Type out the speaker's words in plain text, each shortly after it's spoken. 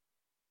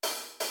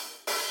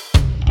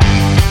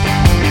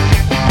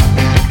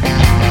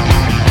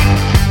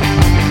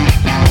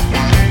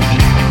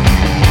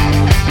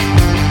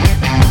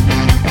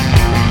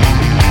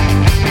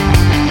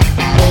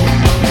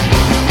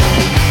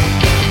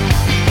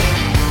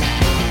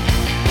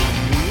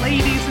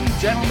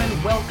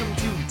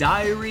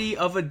Diary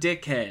of a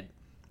Dickhead,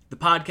 the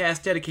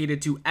podcast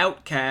dedicated to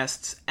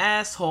outcasts,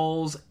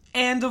 assholes,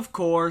 and of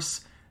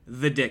course,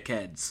 the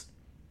dickheads.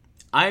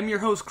 I'm your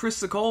host,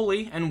 Chris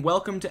Sicoli, and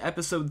welcome to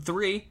episode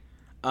 3.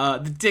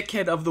 The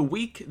dickhead of the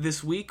week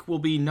this week will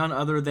be none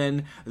other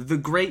than the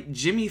great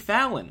Jimmy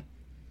Fallon.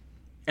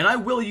 And I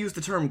will use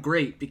the term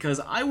great because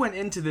I went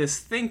into this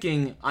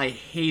thinking I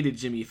hated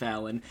Jimmy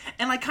Fallon,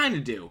 and I kind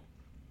of do.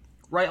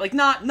 Right? Like,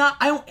 I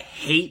don't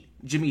hate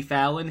Jimmy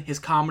Fallon. His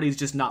comedy is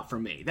just not for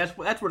me. That's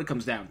what it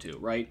comes down to,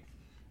 right?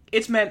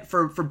 It's meant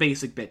for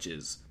basic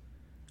bitches.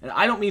 And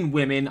I don't mean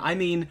women, I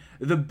mean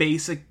the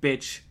basic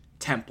bitch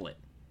template.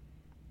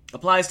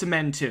 Applies to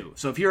men too.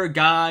 So if you're a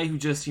guy who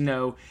just,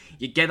 you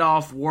get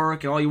off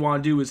work and all you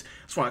want to do is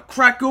just want to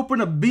crack open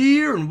a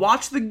beer and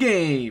watch the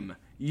game,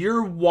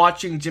 you're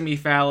watching Jimmy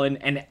Fallon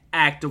and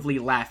actively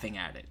laughing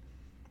at it.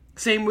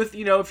 Same with,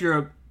 if you're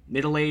a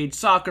middle-aged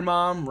soccer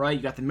mom, right?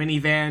 You got the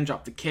minivan,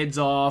 drop the kids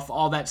off,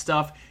 all that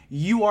stuff.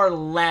 You are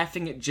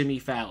laughing at Jimmy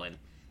Fallon.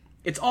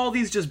 It's all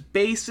these just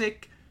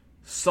basic,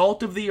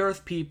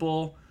 salt-of-the-earth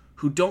people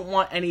who don't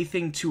want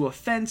anything too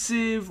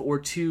offensive or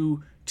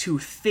too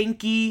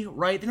thinky,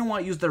 right? They don't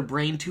want to use their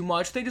brain too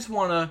much. They just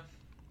want to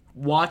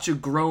watch a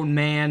grown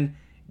man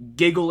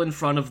giggle in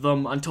front of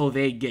them until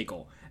they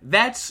giggle.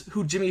 That's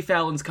who Jimmy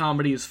Fallon's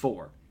comedy is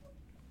for.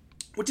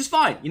 Which is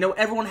fine.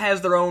 Everyone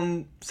has their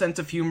own sense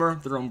of humor,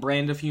 their own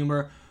brand of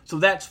humor, so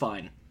that's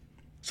fine.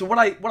 So what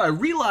I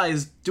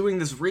realized doing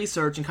this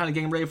research and kind of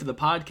getting ready for the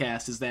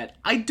podcast is that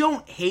I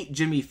don't hate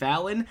Jimmy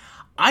Fallon.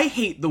 I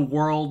hate the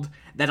world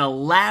that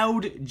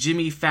allowed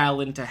Jimmy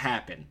Fallon to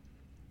happen.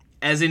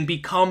 As in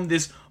become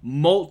this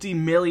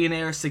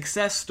multi-millionaire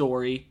success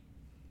story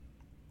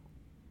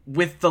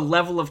with the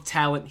level of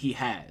talent he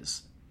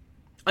has.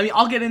 I mean,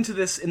 I'll get into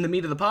this in the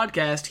meat of the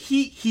podcast.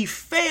 He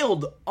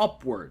failed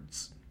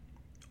upwards.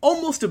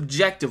 Almost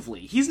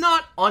objectively. He's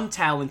not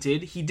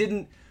untalented. He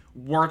didn't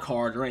work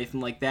hard or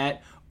anything like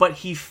that. But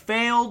he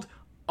failed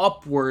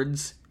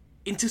upwards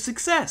into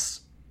success.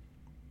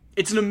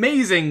 It's an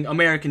amazing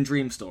American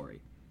dream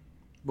story.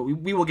 But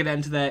we will get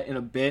into that in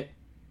a bit.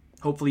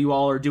 Hopefully you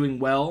all are doing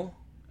well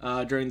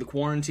during the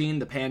quarantine,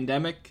 the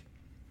pandemic.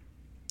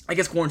 I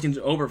guess quarantine's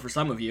over for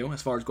some of you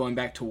as far as going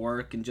back to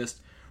work and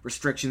just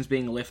restrictions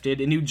being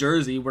lifted. In New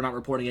Jersey, we're not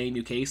reporting any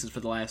new cases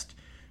for the last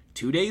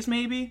 2 days,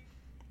 maybe?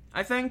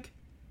 I think.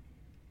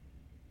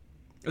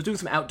 I was doing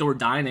some outdoor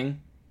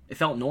dining. It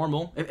felt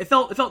normal. It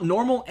felt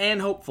normal and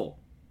hopeful.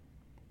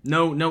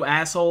 No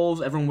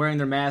assholes, everyone wearing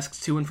their masks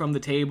to and from the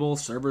table,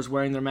 servers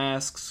wearing their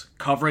masks,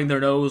 covering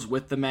their nose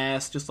with the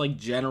mask, just like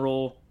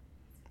general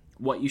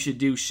what you should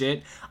do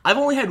shit. I've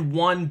only had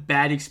one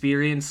bad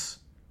experience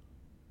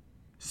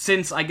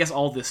since, I guess,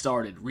 all this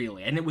started,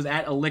 really. And it was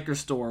at a liquor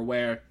store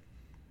where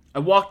I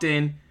walked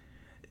in,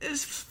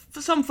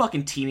 some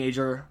fucking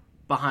teenager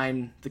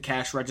behind the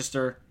cash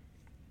register.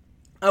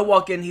 I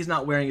walk in, he's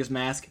not wearing his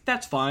mask.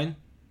 That's fine.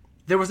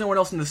 There was no one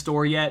else in the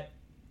store yet.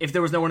 If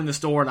there was no one in the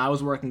store and I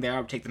was working there, I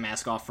would take the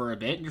mask off for a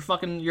bit.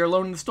 You're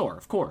alone in the store,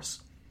 of course.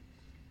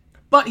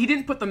 But he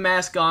didn't put the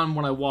mask on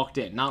when I walked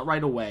in, not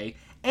right away.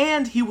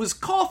 And he was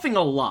coughing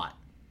a lot.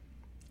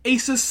 A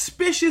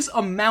suspicious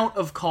amount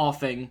of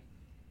coughing.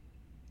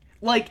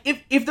 Like,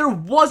 if there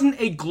wasn't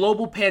a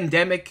global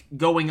pandemic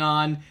going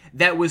on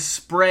that was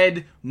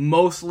spread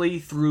mostly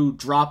through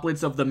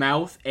droplets of the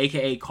mouth,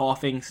 aka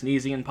coughing,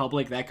 sneezing in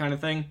public, that kind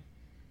of thing,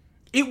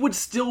 it would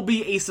still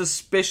be a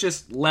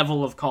suspicious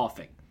level of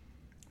coughing.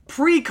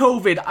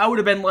 Pre-COVID, I would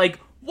have been like,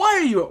 why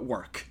are you at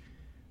work?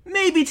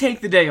 Maybe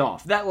take the day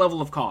off. That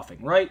level of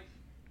coughing, right?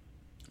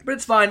 But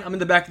it's fine. I'm in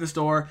the back of the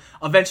store.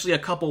 Eventually, a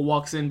couple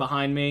walks in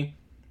behind me.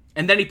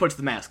 And then he puts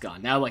the mask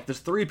on. Now, there's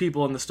 3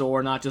 people in the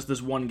store, not just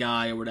this one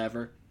guy or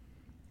whatever.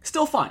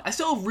 Still fine. I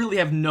still really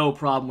have no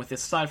problem with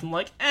this, aside from,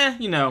 if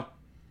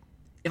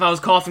I was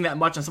coughing that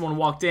much and someone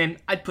walked in,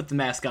 I'd put the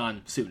mask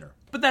on sooner.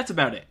 But that's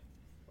about it.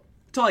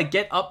 Until I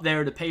get up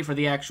there to pay for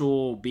the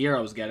actual beer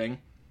I was getting,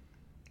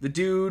 the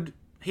dude,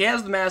 he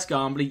has the mask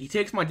on, but he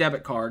takes my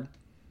debit card.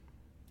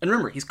 And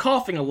remember, he's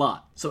coughing a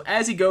lot. So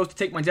as he goes to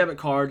take my debit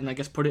card and I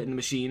guess put it in the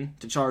machine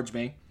to charge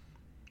me,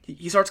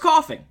 he starts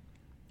coughing.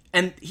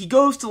 And he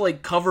goes to,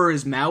 cover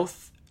his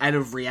mouth out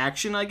of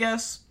reaction, I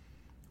guess.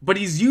 But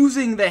he's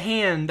using the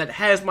hand that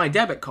has my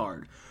debit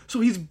card. So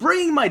he's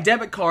bringing my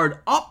debit card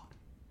up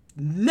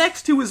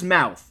next to his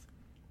mouth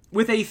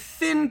with a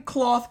thin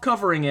cloth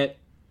covering it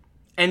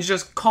and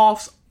just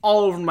coughs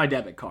all over my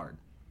debit card.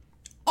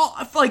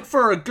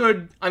 For a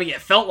good,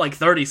 it felt like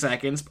 30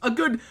 seconds. A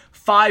good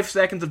 5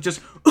 seconds of just...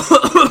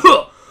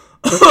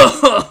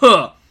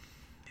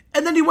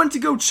 And then he went to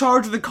go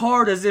charge the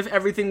card as if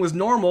everything was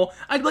normal.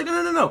 I'd be like,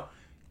 no.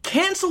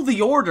 Cancel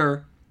the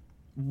order.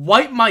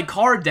 Wipe my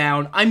card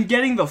down. I'm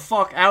getting the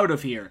fuck out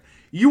of here.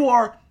 You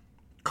are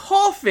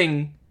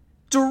coughing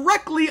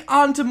directly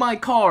onto my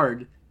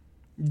card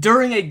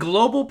during a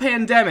global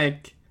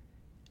pandemic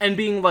and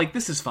being like,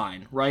 this is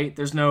fine, right?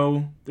 There's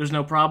no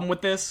problem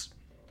with this.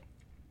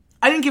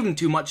 I didn't give him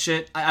too much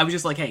shit. I was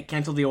just like, hey,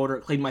 cancel the order,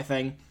 clean my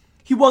thing.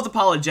 He was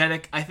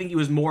apologetic. I think he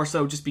was more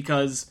so just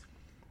because,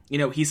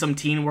 he's some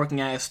teen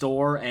working at a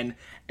store, and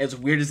as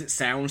weird as it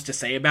sounds to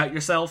say about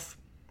yourself,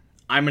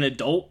 I'm an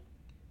adult,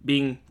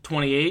 being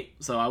 28,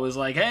 so I was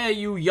like, hey,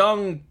 you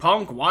young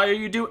punk, why are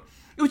you doing...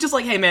 It was just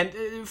like, hey, man,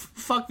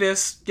 fuck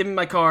this, give me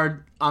my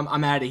card,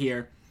 I'm out of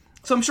here.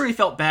 So I'm sure he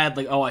felt bad,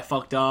 like, oh, I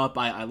fucked up,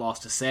 I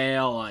lost a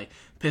sale, I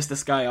pissed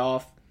this guy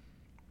off.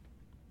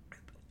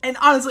 And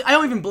honestly, I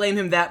don't even blame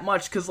him that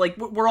much, because, like,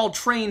 we're all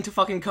trained to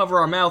fucking cover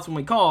our mouths when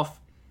we cough,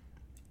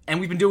 and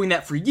we've been doing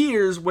that for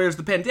years, whereas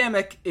the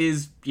pandemic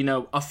is,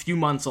 a few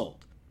months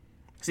old.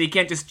 So you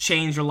can't just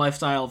change your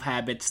lifestyle of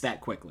habits that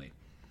quickly.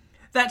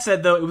 That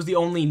said, though, it was the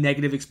only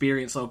negative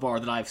experience so far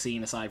that I've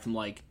seen, aside from,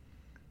 like,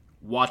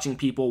 watching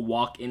people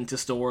walk into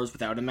stores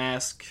without a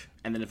mask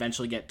and then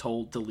eventually get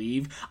told to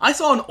leave. I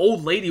saw an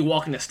old lady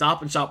walk into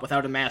Stop and Shop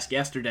without a mask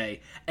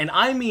yesterday, and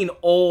I mean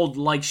old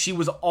like she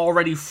was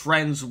already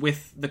friends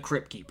with the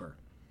Crypt Keeper.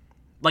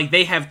 Like,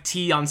 they have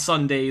tea on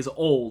Sundays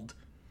old,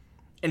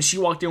 and she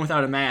walked in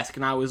without a mask,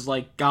 and I was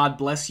like, God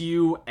bless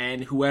you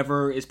and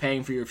whoever is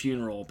paying for your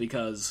funeral,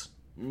 because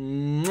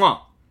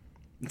mwah,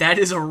 that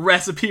is a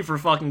recipe for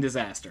fucking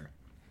disaster.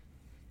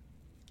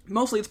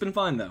 Mostly it's been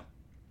fine, though.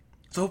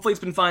 So hopefully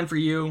it's been fine for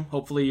you.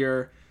 Hopefully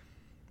you're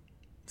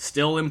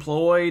still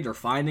employed or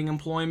finding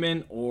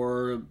employment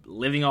or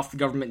living off the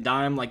government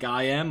dime like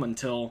I am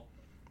until,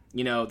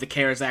 the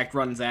CARES Act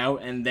runs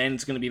out, and then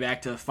it's going to be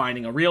back to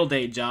finding a real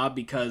day job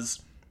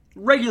because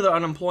regular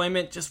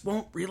unemployment just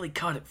won't really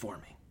cut it for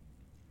me.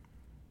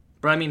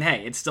 But I mean,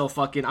 hey, it's still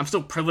I'm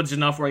still privileged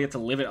enough where I get to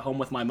live at home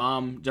with my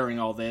mom during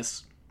all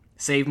this,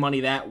 save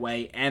money that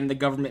way, and the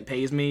government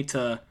pays me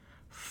to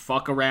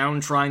fuck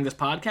around trying this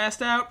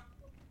podcast out.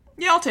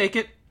 Yeah, I'll take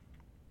it.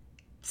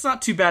 It's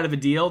not too bad of a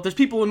deal. There's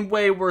people in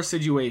way worse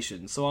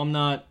situations, so I'm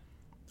not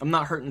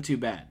hurting too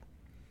bad.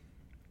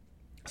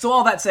 So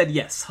all that said,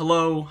 yes,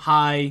 hello,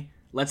 hi,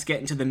 let's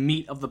get into the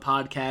meat of the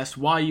podcast,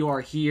 why you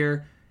are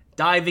here,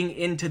 diving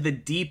into the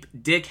deep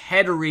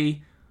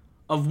dickheadery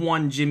of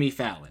one Jimmy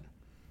Fallon.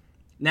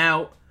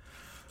 Now,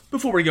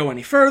 before we go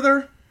any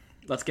further,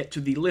 let's get to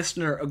the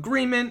listener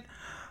agreement.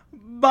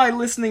 By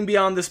listening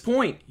beyond this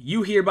point,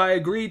 you hereby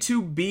agree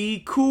to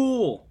be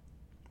cool.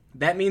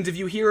 That means if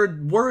you hear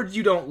a word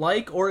you don't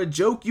like or a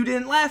joke you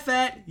didn't laugh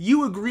at,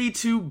 you agree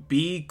to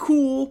be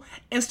cool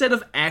instead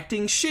of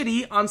acting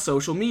shitty on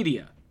social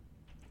media.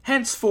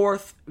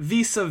 Henceforth,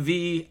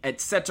 vis-a-vis,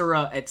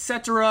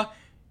 etc.,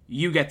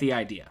 you get the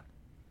idea.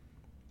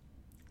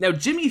 Now,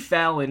 Jimmy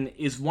Fallon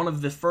is one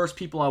of the first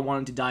people I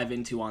wanted to dive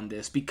into on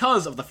this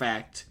because of the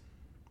fact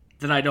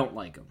that I don't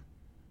like him.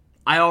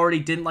 I already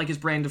didn't like his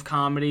brand of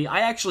comedy.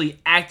 I actually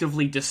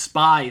actively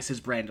despise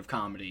his brand of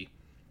comedy.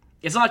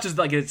 It's not just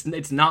like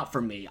it's not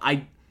for me.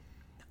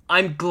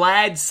 I'm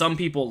glad some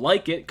people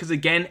like it, because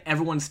again,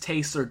 everyone's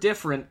tastes are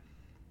different,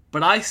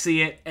 but I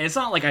see it, and it's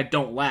not like I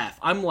don't laugh.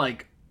 I'm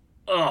like,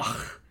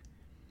 ugh.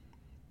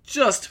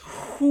 Just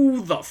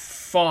who the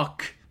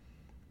fuck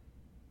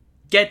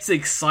gets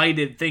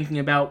excited thinking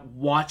about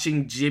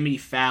watching Jimmy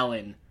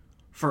Fallon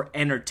for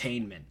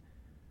entertainment?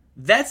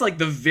 That's like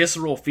the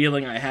visceral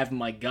feeling I have in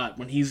my gut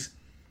when he's,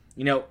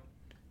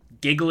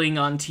 giggling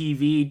on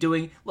TV,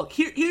 doing... Look,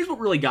 here's what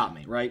really got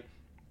me, right?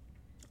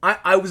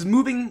 I was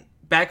moving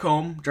back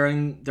home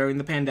during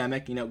the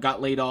pandemic,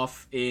 got laid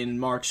off in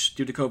March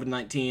due to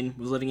COVID-19,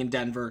 was living in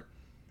Denver,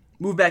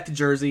 moved back to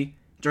Jersey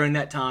during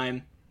that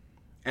time,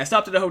 and I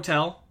stopped at a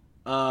hotel,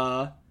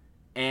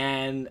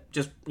 and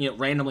just,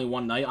 randomly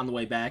one night on the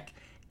way back,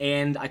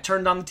 and I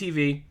turned on the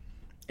TV,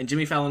 and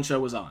Jimmy Fallon's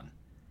show was on.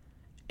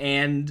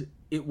 And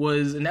it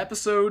was an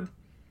episode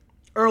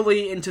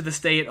early into the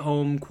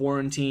stay-at-home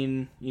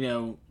quarantine,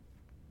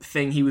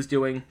 thing he was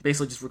doing,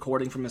 basically just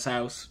recording from his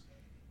house.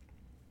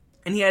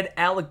 And he had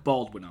Alec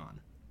Baldwin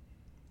on.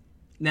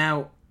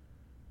 Now,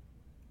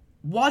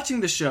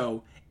 watching the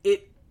show,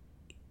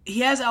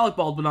 he has Alec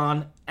Baldwin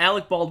on.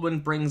 Alec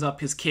Baldwin brings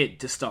up his kid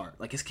to start.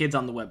 Like, his kid's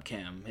on the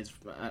webcam. His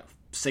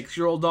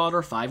 6-year-old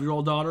daughter,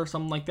 5-year-old daughter,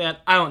 something like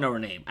that. I don't know her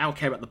name. I don't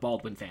care about the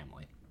Baldwin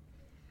family.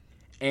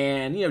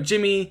 And,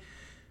 Jimmy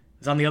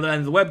is on the other end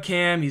of the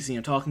webcam. He's,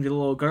 talking to the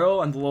little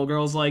girl, and the little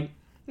girl's like,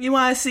 "You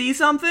want to see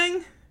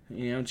something?"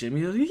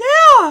 Jimmy's like, yeah,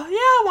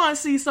 I want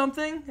to see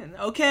something. And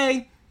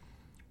okay.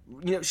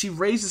 She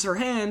raises her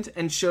hand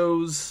and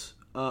shows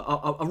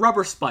a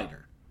rubber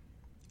spider.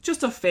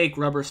 Just a fake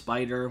rubber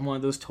spider, one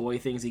of those toy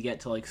things you get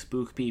to,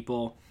 spook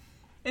people.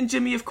 And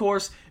Jimmy, of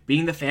course,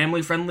 being the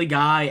family-friendly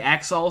guy,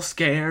 acts all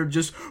scared,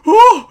 just,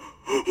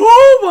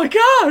 oh my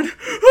god,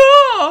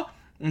 ah!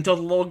 Until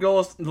the little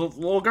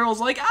girl's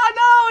like,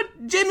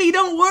 no, Jimmy,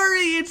 don't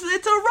worry, it's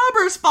a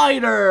rubber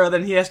spider. And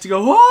then he has to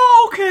go,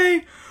 oh,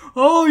 okay,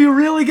 oh, you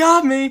really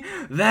got me.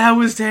 That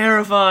was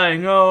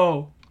terrifying,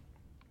 oh.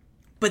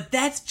 But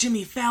that's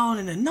Jimmy Fallon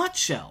in a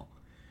nutshell.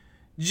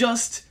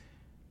 Just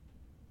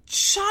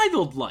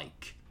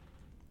childlike.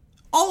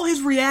 All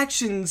his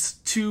reactions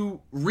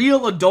to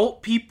real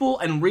adult people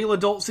and real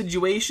adult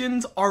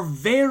situations are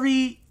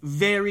very,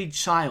 very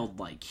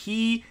childlike.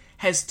 He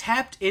has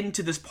tapped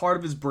into this part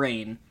of his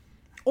brain,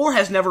 or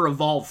has never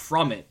evolved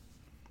from it,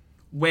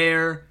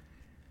 where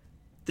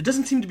there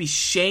doesn't seem to be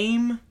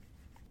shame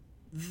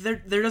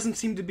there doesn't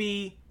seem to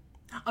be...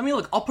 I mean,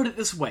 look, I'll put it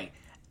this way.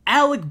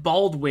 Alec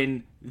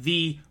Baldwin,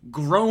 the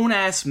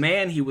grown-ass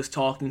man he was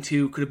talking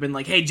to, could have been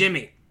like, hey,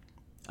 Jimmy,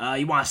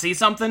 you want to see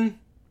something?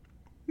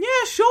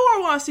 Yeah, sure,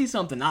 I want to see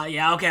something.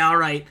 Yeah, okay,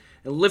 alright.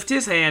 Lift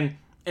his hand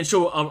and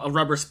show a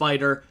rubber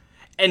spider,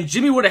 and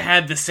Jimmy would have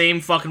had the same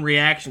fucking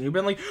reaction. He'd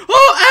been like,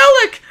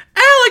 oh, Alec,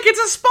 it's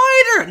a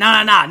spider!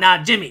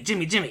 Nah,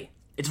 Jimmy,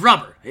 it's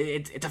rubber.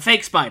 It's a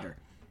fake spider.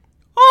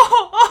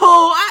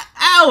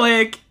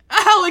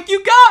 Alec,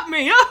 you got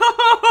me!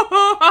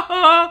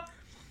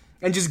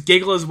 And just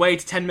giggle his way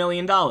to $10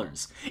 million.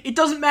 It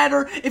doesn't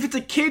matter if it's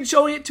a kid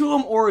showing it to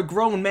him or a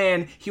grown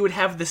man, he would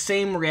have the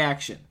same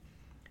reaction.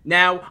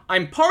 Now,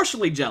 I'm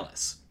partially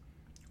jealous,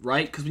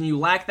 right? Because when you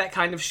lack that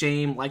kind of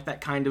shame, like that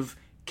kind of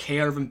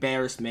care of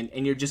embarrassment,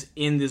 and you're just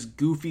in this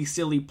goofy,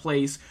 silly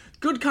place,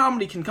 good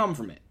comedy can come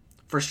from it.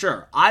 For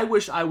sure. I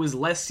wish I was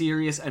less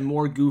serious and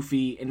more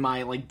goofy in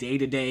my, like,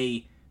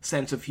 day-to-day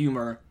sense of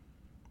humor,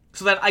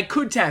 so that I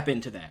could tap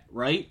into that,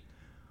 right?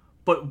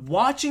 But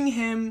watching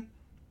him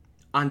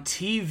on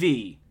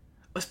TV,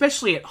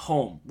 especially at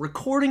home,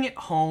 recording at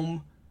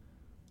home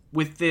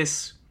with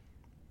this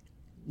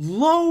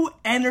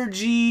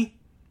low-energy,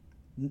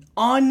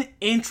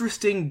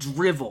 uninteresting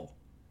drivel,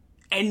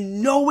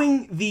 and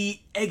knowing the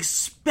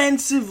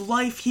expensive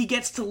life he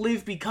gets to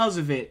live because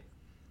of it,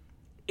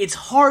 it's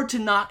hard to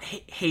not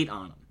hate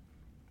on him.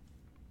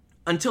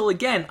 Until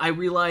again, I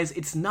realize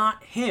it's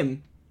not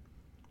him.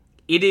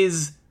 It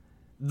is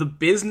the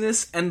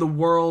business and the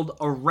world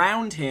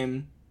around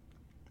him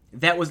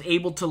that was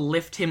able to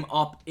lift him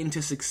up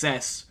into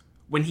success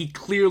when he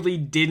clearly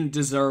didn't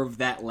deserve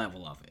that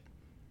level of it.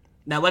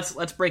 Now let's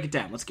break it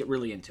down. Let's get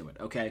really into it,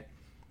 okay?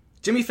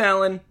 Jimmy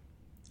Fallon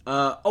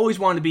always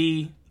wanted to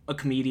be a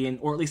comedian,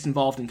 or at least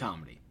involved in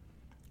comedy.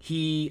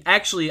 He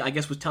actually, I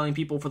guess, was telling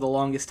people for the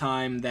longest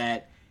time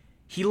that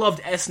he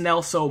loved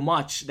SNL so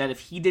much that if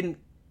he didn't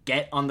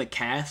get on the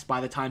cast by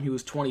the time he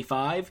was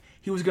 25,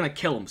 he was going to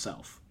kill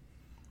himself.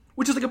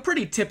 Which is like a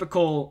pretty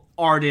typical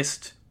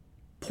artist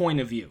point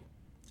of view.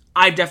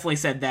 I've definitely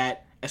said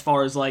that as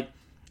far as, like,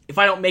 if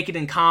I don't make it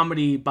in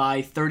comedy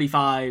by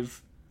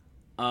 35,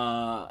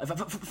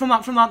 if I'm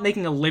not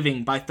making a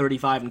living by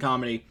 35 in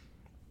comedy,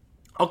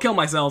 I'll kill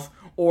myself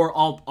or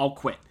I'll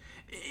quit.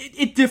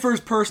 It differs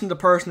person to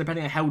person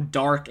depending on how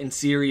dark and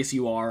serious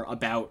you are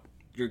about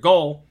your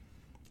goal.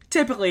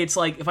 Typically, it's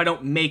like, if I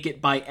don't make it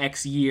by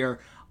X year,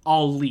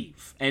 I'll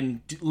leave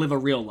and live a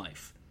real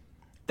life.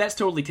 That's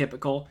totally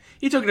typical.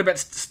 He took it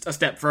a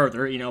step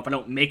further. If I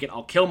don't make it,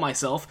 I'll kill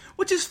myself,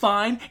 which is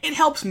fine. It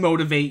helps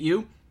motivate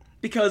you,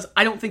 because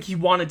I don't think he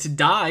wanted to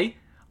die.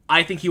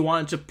 I think he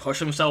wanted to push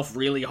himself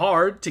really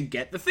hard to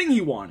get the thing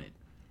he wanted.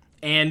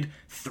 And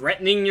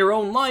threatening your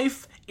own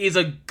life is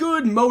a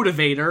good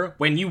motivator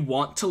when you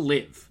want to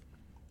live.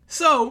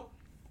 So,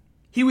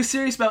 he was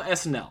serious about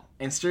SNL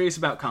and serious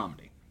about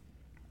comedy.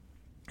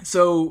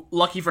 So,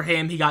 lucky for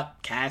him, he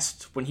got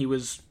cast when he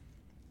was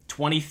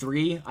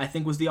 23, I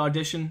think was the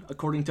audition,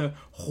 according to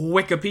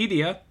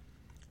Wikipedia.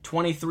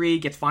 23,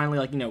 gets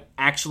finally,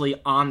 actually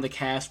on the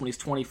cast when he's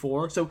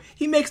 24. So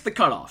he makes the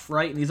cutoff,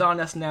 right? And he's on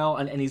SNL,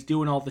 and he's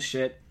doing all the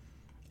shit.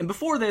 And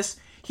before this,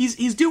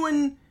 he's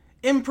doing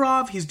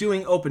improv, he's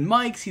doing open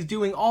mics, he's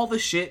doing all the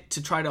shit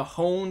to try to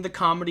hone the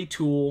comedy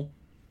tool,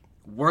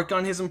 work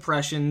on his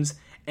impressions,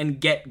 and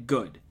get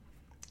good.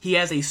 He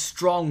has a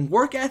strong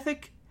work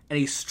ethic and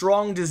a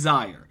strong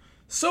desire.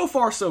 So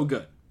far, so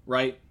good,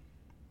 right?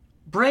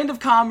 Brand of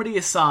comedy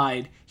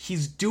aside,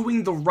 he's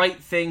doing the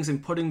right things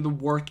and putting the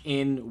work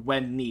in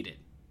when needed,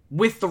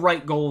 with the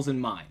right goals in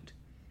mind.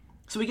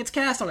 So he gets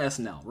cast on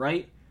SNL,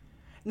 right?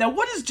 Now,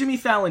 what is Jimmy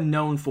Fallon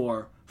known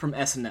for from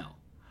SNL?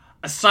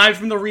 Aside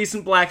from the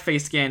recent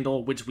blackface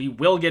scandal, which we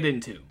will get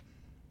into.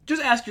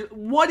 Just ask you,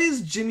 what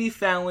is Jimmy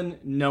Fallon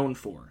known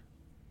for?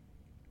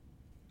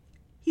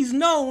 He's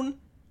known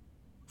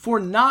for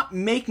not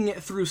making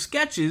it through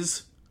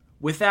sketches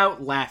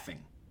without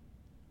laughing.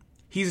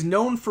 He's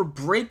known for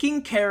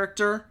breaking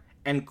character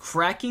and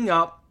cracking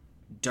up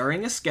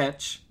during a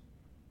sketch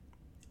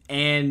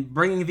and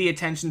bringing the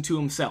attention to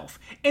himself.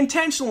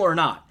 Intentional or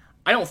not,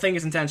 I don't think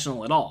it's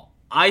intentional at all.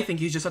 I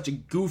think he's just such a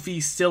goofy,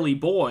 silly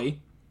boy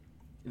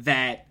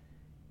that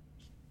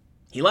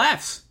he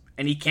laughs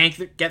and he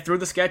can't get through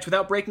the sketch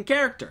without breaking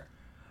character.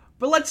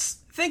 But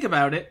let's think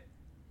about it.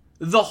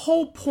 The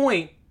whole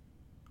point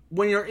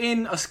when you're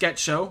in a sketch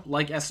show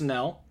like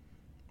SNL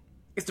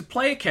is to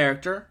play a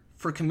character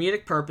for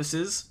comedic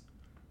purposes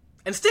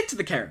and stick to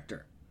the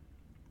character.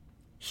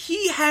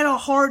 He had a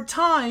hard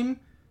time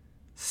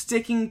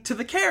sticking to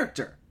the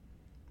character.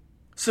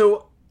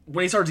 So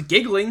when he starts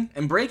giggling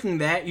and breaking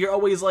that, you're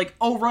always like,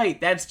 oh right,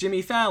 that's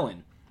Jimmy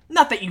Fallon.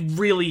 Not that you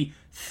really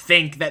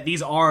think that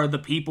these are the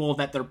people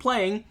that they're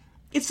playing.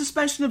 It's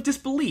suspension of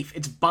disbelief.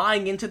 It's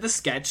buying into the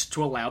sketch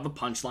to allow the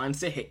punchlines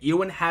to hit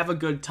you and have a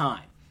good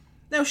time.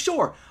 Now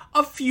sure,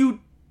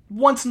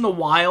 once in a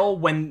while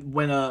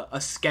when a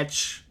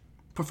sketch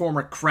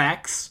performer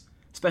cracks,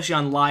 especially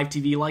on live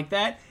TV like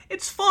that,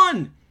 it's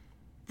fun.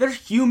 They're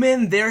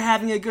human, they're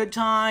having a good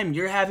time,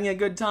 you're having a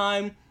good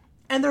time,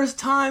 And there's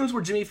times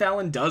where Jimmy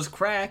Fallon does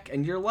crack,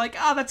 and you're like,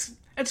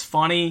 that's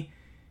funny.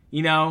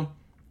 You know,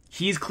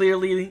 he's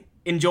clearly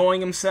enjoying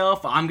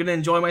himself. I'm gonna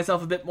enjoy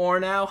myself a bit more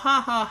now.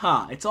 Ha ha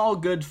ha. It's all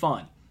good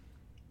fun.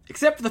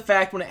 Except for the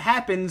fact when it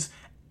happens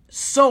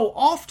so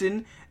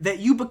often that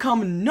you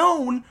become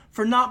known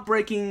for not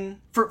breaking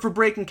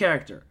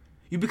character.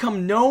 You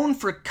become known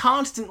for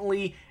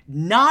constantly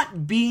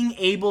not being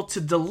able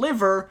to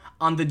deliver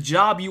on the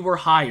job you were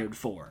hired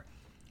for.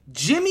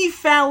 Jimmy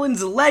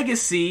Fallon's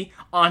legacy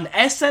on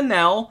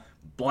SNL,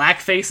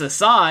 blackface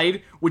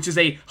aside, which is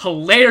a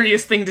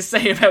hilarious thing to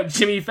say about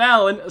Jimmy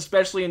Fallon,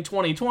 especially in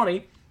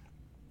 2020,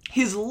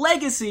 his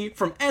legacy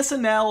from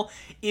SNL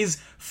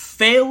is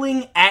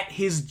failing at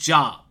his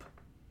job.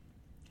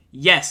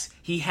 Yes,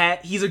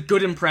 he's a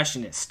good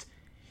impressionist.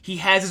 He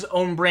has his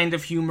own brand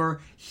of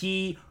humor.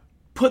 He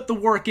put the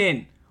work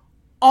in.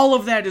 All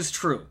of that is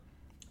true.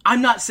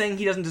 I'm not saying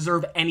he doesn't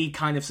deserve any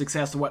kind of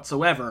success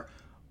whatsoever,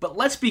 but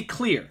let's be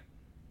clear.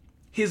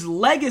 His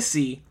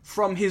legacy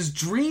from his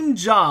dream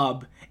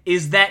job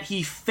is that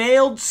he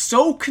failed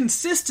so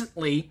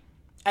consistently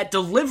at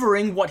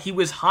delivering what he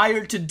was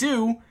hired to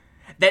do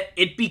that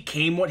it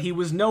became what he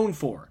was known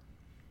for.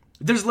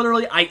 There's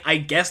literally, I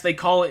guess they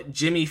call it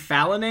Jimmy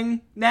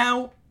Falloning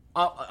now,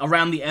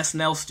 around the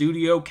SNL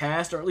studio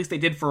cast, or at least they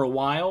did for a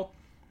while.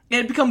 And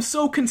it becomes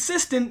so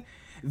consistent,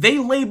 they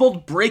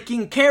labeled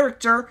breaking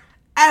character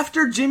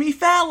after Jimmy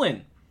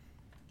Fallon.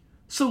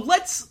 So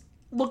let's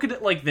look at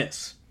it like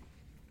this.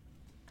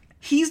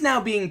 He's now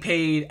being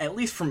paid, at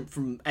least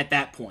from at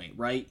that point,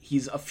 right?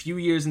 He's a few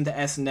years into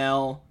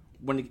SNL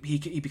when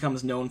he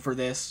becomes known for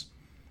this.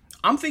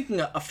 I'm thinking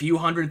a few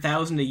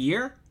 $100,000 a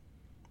year.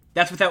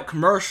 That's without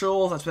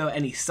commercials, that's without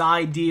any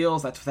side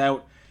deals, that's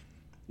without,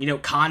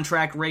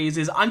 contract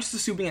raises. I'm just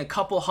assuming a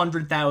couple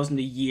 $100,000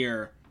 a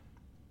year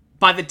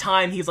by the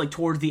time he's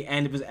towards the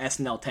end of his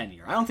SNL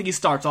tenure. I don't think he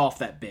starts off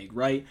that big,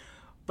 right?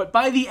 But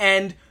by the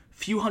end,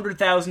 few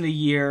 $100,000 a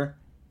year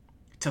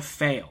to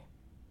fail.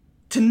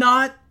 To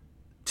not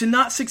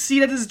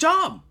succeed at his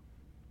job.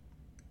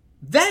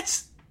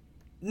 That's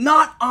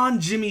not on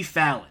Jimmy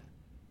Fallon.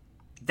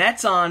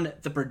 That's on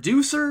the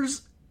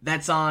producers,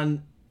 that's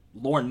on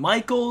Lorne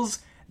Michaels,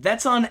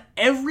 that's on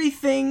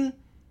everything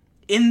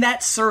in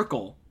that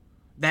circle,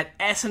 that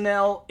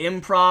SNL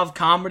improv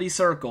comedy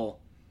circle,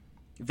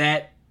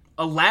 that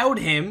allowed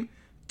him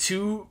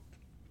to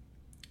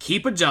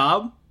keep a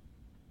job,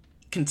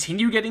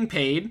 continue getting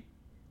paid,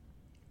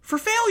 for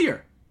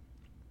failure.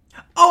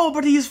 Oh,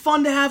 but he's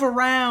fun to have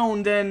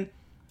around, and,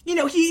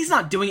 he's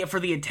not doing it for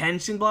the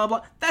attention, blah,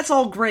 blah. That's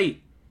all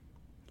great.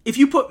 If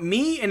you put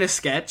me in a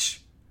sketch,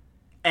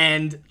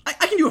 and I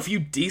can do a few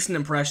decent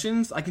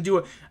impressions. I can do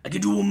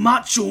a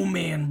Macho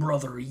Man,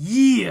 brother.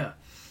 Yeah,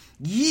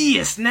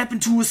 snap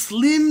into a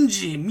Slim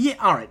Jim. Yeah,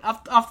 all right.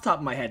 Off the top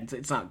of my head,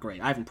 it's not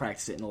great. I haven't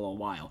practiced it in a little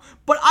while.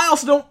 But I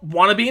also don't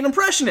want to be an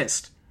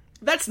impressionist.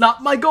 That's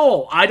not my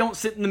goal. I don't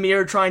sit in the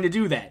mirror trying to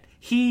do that.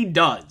 He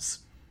does.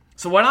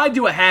 So when I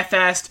do a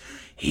half-assed,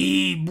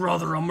 hey,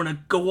 brother, I'm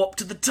gonna go up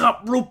to the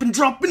top rope and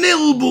drop an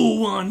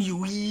elbow on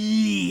you.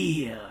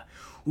 Yeah.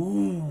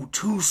 Ooh,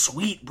 too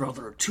sweet,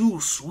 brother. Too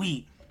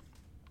sweet.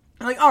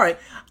 I'm alright,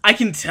 I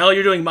can tell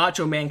you're doing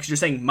Macho Man because you're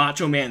saying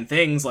Macho Man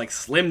things like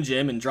Slim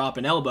Jim and drop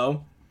an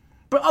elbow,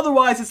 but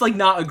otherwise it's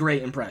not a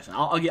great impression.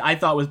 I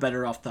thought it was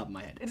better off the top of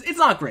my head. It's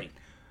not great.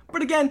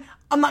 But again,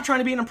 I'm not trying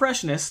to be an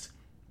impressionist.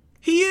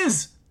 He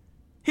is.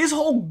 His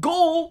whole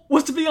goal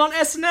was to be on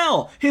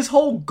SNL. His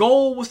whole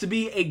goal was to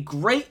be a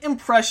great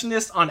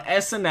impressionist on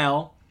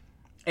SNL,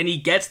 and he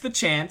gets the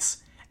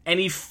chance,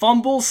 and he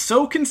fumbles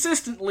so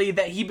consistently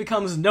that he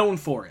becomes known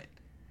for it.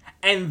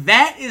 And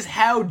that is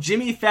how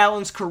Jimmy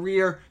Fallon's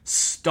career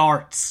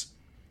starts.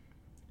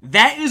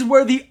 That is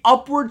where the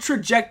upward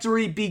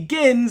trajectory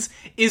begins,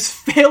 is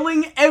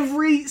failing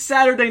every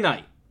Saturday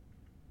night.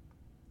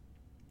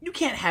 You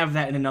can't have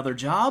that in another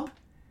job.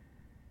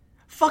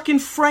 Fucking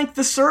Frank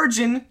the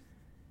Surgeon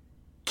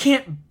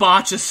can't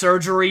botch a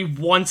surgery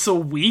once a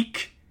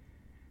week.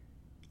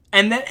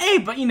 And then, hey,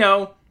 but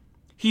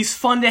he's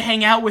fun to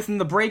hang out with in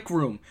the break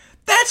room.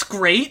 That's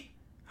great.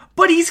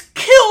 But he's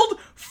killed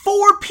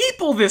 4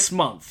 people this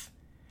month.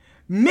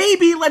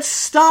 Maybe let's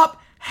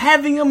stop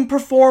having him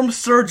perform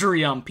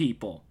surgery on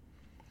people.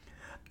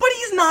 But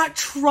he's not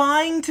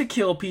trying to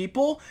kill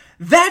people.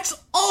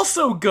 That's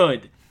also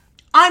good.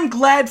 I'm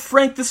glad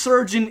Frank the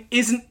Surgeon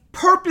isn't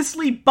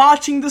purposely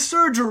botching the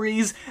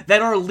surgeries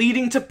that are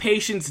leading to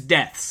patients'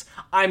 deaths.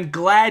 I'm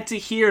glad to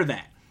hear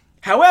that.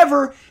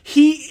 However,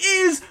 he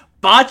is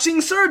botching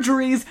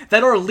surgeries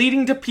that are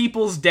leading to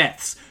people's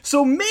deaths.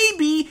 So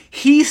maybe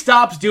he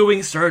stops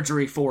doing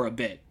surgery for a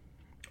bit.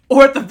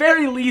 Or at the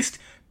very least,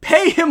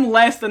 pay him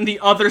less than the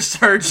other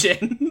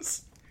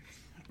surgeons.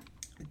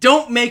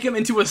 Don't make him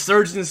into a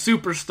surgeon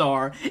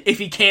superstar if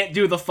he can't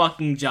do the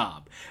fucking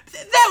job.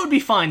 That would be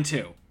fine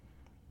too.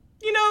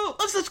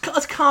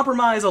 Let's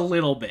compromise a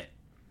little bit.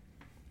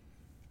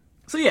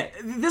 So yeah,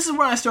 this is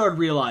when I started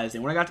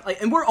realizing, when I got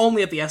to, and we're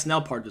only at the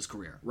SNL part of his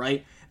career,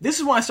 right? This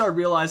is when I started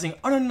realizing,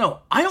 oh no,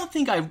 I don't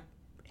think I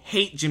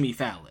hate Jimmy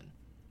Fallon.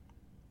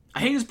 I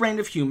hate his brand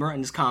of humor and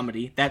his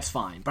comedy, that's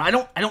fine. But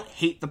I don't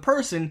hate the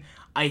person,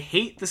 I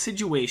hate the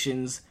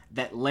situations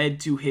that led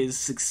to his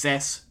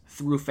success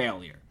through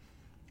failure.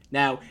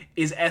 Now,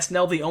 is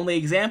SNL the only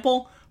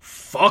example?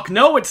 Fuck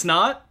no, it's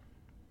not!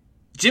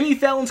 Jimmy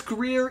Fallon's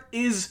career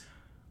is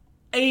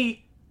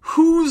a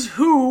who's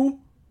who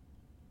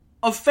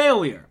of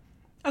failure.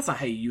 That's not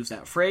how you use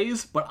that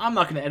phrase, but I'm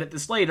not going to edit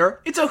this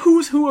later. It's a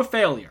who's who of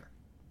failure.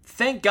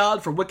 Thank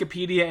God for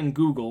Wikipedia and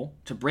Google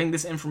to bring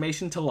this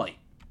information to light.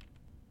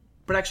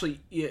 But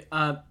actually,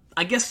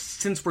 I guess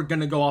since we're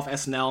going to go off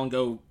SNL and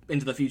go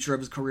into the future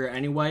of his career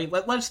anyway,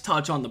 let's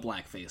touch on the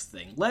blackface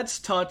thing. Let's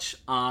touch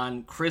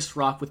on Chris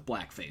Rock with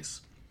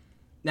blackface.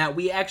 Now,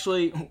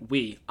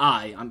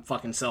 I'm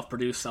fucking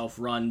self-produced,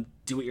 self-run,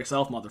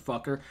 do-it-yourself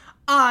motherfucker.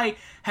 I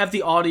have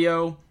the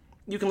audio.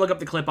 You can look up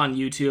the clip on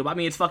YouTube. I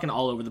mean, it's fucking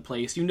all over the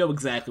place. You know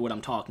exactly what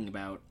I'm talking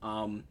about.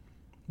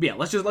 Yeah,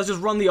 let's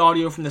just run the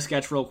audio from the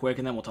sketch real quick,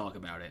 and then we'll talk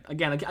about it.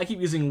 Again, I keep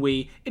using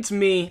we. It's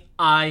me.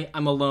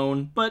 I'm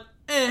alone. But,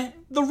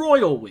 the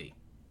royal we.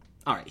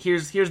 Alright,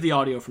 here's the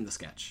audio from the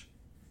sketch.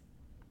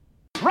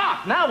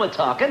 Rock, now we're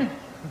talking.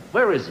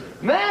 Where is he?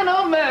 Man,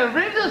 oh man,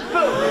 read this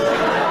book.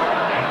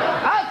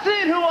 I've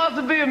seen Who Wants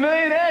to Be a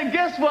Millionaire, and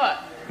guess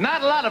what?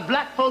 Not a lot of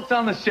black folks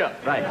on the show.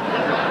 Right.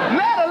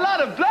 Not a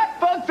lot of black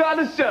folks on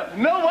the show.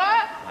 Know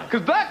why?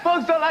 Because black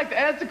folks don't like to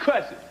answer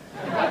questions.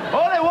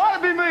 Oh, they want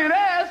to be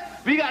millionaires,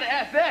 but you got to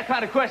ask that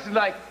kind of questions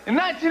like, in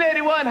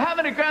 1981, how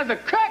many grams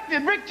of crack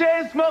did Rick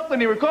James smoke when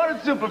he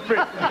recorded Super Freak?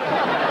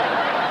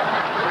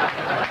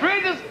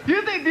 Regis,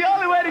 you think the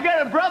only way to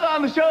get a brother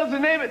on the show is to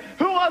name it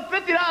Who Wants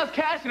 $50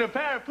 cash and a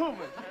pair of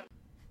Pumas?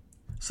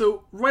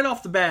 So, right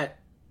off the bat,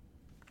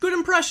 good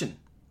impression,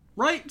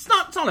 right? It's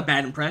not a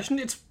bad impression.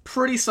 It's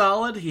pretty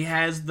solid. He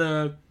has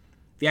the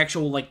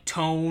actual,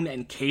 tone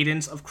and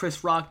cadence of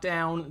Chris Rock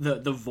down.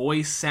 The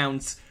voice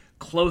sounds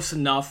close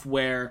enough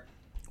where,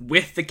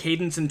 with the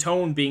cadence and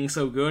tone being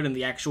so good and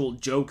the actual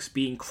jokes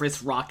being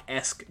Chris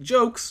Rock-esque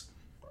jokes,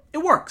 it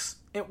works.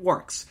 It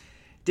works.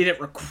 Did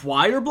it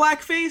require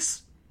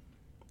blackface?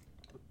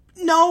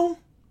 No.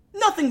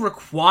 Nothing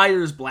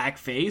requires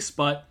blackface,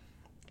 but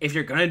if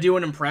you're gonna do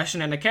an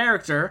impression and a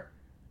character,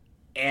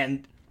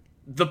 and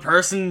the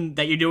person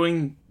that you're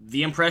doing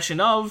the impression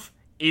of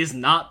is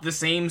not the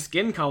same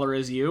skin color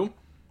as you,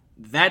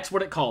 that's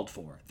what it called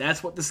for.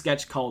 That's what the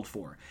sketch called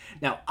for.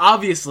 Now,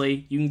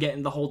 obviously, you can get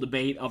in the whole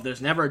debate of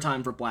there's never a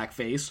time for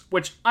blackface,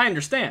 which I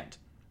understand.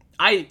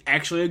 I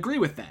actually agree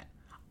with that.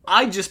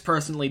 I just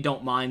personally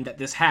don't mind that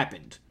this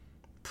happened.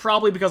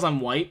 Probably because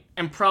I'm white,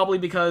 and probably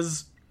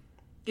because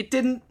it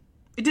didn't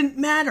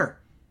matter.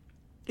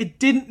 It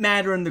didn't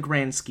matter in the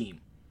grand scheme.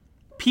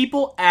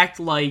 People act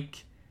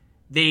like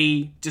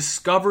they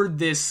discovered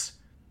this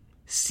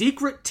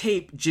secret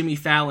tape Jimmy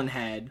Fallon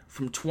had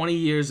from 20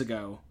 years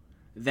ago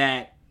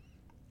that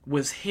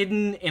was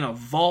hidden in a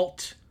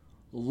vault,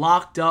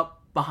 locked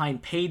up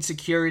behind paid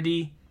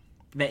security,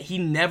 that he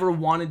never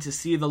wanted to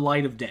see the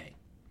light of day.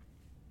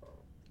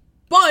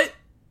 But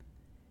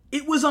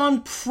it was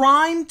on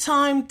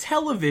primetime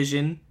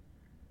television,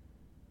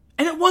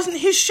 and it wasn't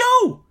his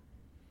show.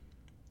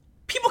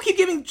 People keep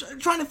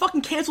trying to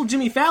fucking cancel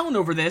Jimmy Fallon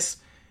over this.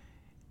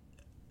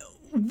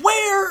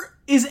 Where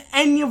is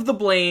any of the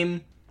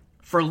blame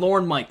for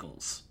Lorne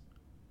Michaels?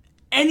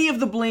 Any of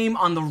the blame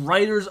on the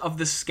writers of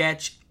the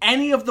sketch?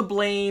 Any of the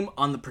blame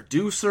on the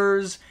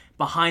producers,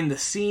 behind the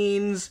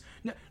scenes?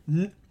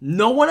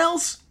 No one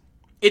else?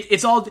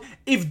 It's all...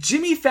 If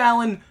Jimmy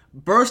Fallon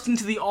burst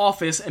into the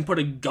office and put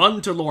a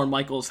gun to Lorne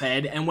Michaels'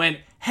 head and went,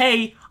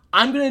 hey,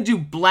 I'm gonna do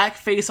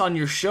blackface on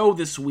your show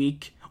this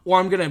week, or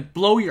I'm gonna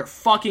blow your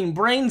fucking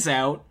brains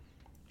out,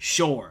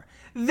 sure.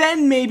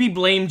 Then maybe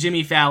blame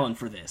Jimmy Fallon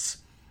for this.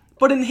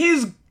 But in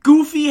his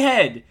goofy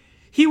head,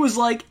 he was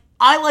like,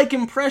 I like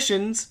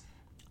impressions,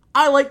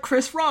 I like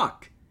Chris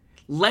Rock.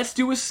 Let's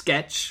do a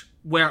sketch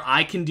where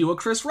I can do a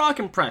Chris Rock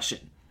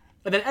impression.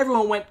 And then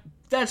everyone went,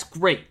 that's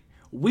great.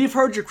 We've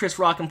heard your Chris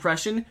Rock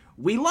impression,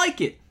 we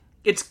like it.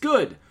 It's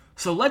good.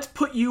 So let's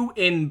put you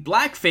in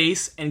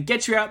blackface and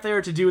get you out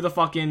there to do the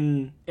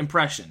fucking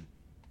impression.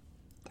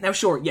 Now,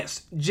 sure,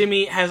 yes,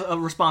 Jimmy has a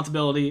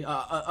responsibility,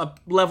 a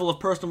level of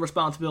personal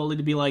responsibility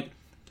to be like,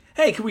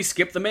 hey, can we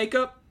skip the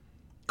makeup?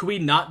 Can we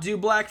not do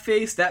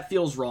blackface? That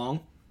feels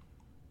wrong.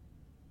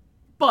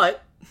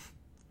 But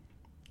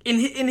in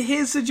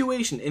his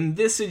situation, in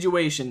this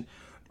situation,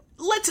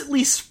 let's at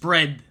least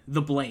spread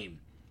the blame.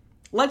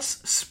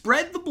 Let's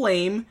spread the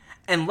blame,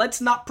 and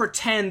let's not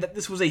pretend that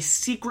this was a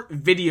secret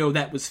video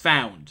that was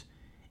found.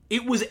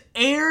 It was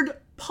aired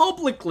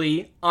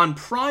publicly on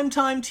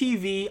primetime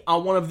TV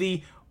on one of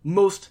the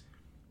most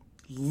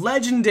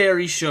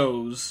legendary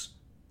shows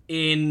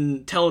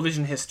in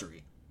television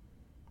history.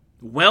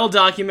 Well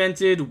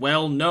documented,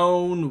 well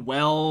known,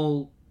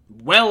 well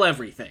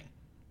everything.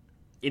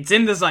 It's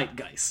in the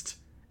zeitgeist.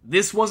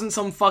 This isn't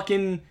some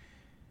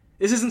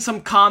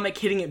comic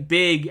hitting it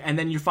big and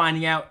then you're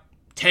finding out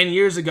 10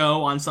 years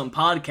ago on some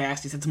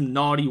podcast he said some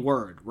naughty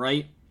word,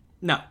 right?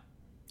 No,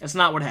 that's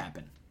not what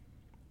happened.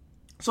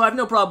 So I have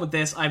no problem with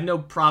this. I have no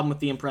problem with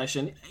the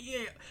impression.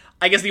 Yeah,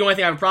 I guess the only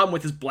thing I have a problem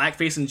with is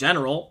blackface in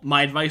general.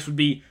 My advice would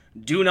be,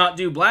 do not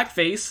do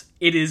blackface.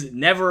 It is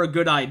never a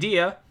good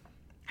idea.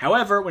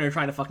 However, when you're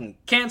trying to fucking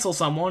cancel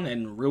someone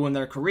and ruin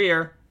their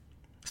career,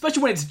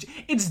 especially when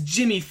it's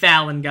Jimmy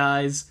Fallon,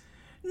 guys.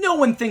 No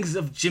one thinks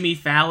of Jimmy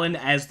Fallon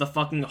as the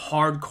fucking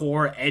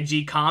hardcore,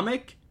 edgy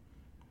comic.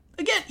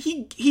 Again,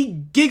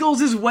 he giggles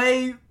his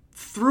way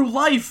through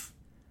life.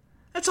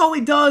 That's all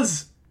he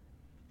does.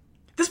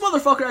 This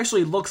motherfucker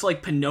actually looks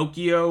like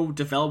Pinocchio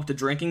developed a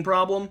drinking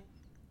problem.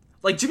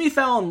 Like, Jimmy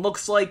Fallon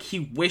looks like he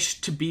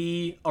wished to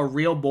be a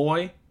real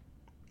boy.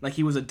 Like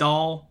he was a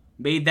doll,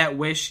 made that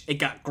wish, it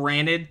got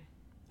granted.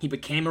 He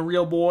became a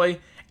real boy,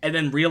 and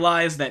then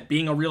realized that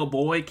being a real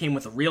boy came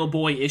with real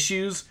boy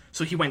issues,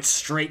 so he went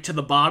straight to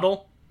the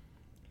bottle.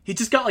 He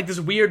just got, like, this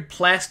weird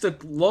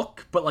plastic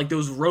look, but, like,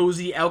 those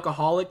rosy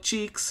alcoholic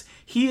cheeks.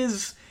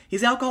 He's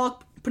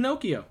alcoholic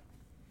Pinocchio.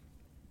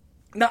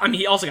 No, I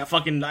mean, he also got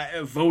fucking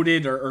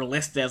voted or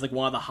listed as, like,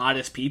 one of the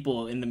hottest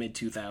people in the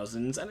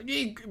mid-2000s.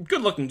 And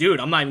good-looking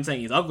dude. I'm not even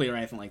saying he's ugly or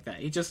anything like that.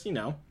 He just, you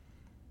know,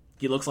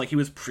 he looks like he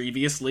was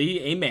previously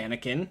a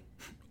mannequin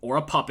or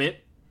a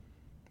puppet,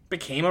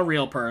 became a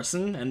real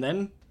person, and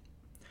then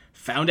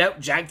found out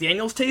Jack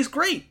Daniels tastes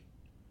great.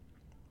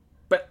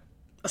 But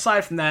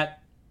aside from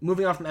that,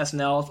 moving on from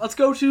SNL, let's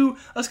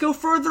go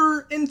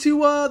further into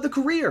the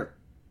career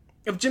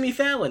of Jimmy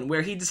Fallon,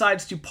 where he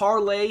decides to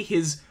parlay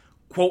his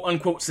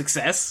quote-unquote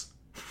success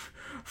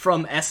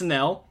from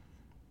SNL,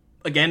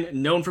 again,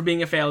 known for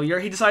being a failure.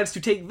 He decides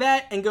to take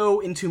that and go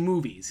into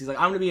movies. He's like,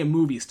 I'm going to be a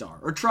movie star,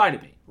 or try to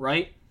be,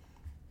 right?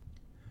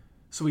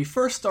 So he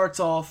first starts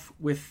off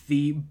with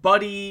the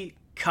buddy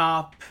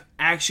cop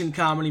action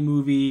comedy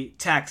movie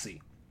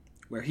Taxi,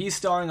 where he's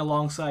starring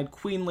alongside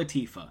Queen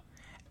Latifah,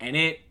 and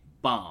it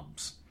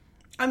bombs.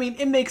 I mean,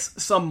 it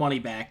makes some money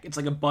back. It's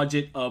like a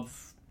budget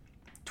of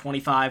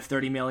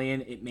 25-30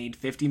 million. It made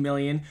 50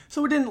 million,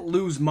 so it didn't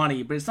lose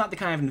money, but it's not the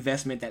kind of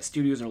investment that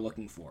studios are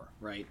looking for,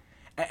 right?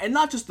 And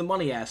not just the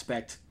money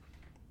aspect,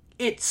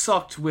 it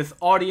sucked with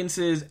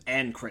audiences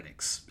and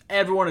critics.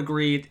 Everyone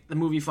agreed the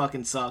movie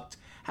fucking sucked.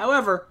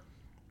 However,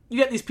 you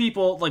get these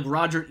people like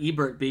Roger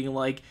Ebert being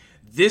like,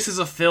 this is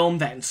a film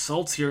that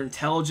insults your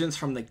intelligence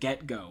from the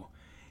get-go.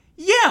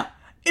 Yeah,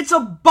 it's a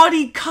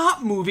buddy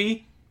cop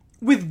movie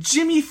with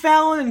Jimmy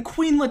Fallon and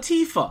Queen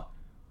Latifah.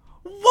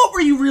 What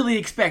were you really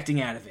expecting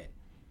out of it?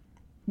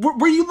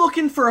 Were you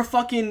looking for a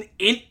fucking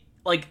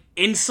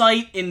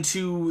insight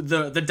into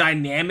the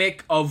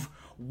dynamic of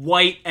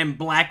white and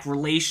black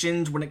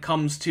relations when it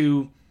comes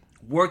to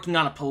working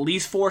on a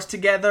police force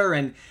together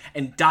and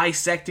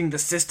dissecting the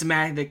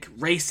systematic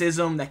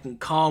racism that can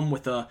come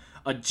with a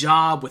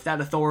job without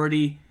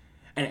authority,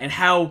 and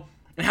how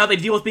they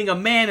deal with being a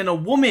man and a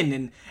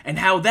woman, and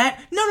how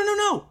that...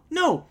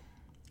 No.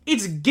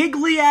 It's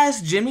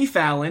giggly-ass Jimmy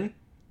Fallon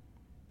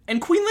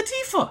and Queen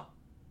Latifah.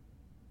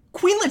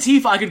 Queen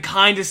Latifah I could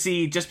kind of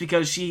see just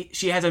because she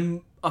has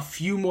a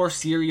few more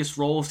serious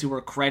roles to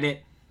her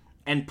credit,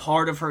 and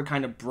part of her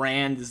kind of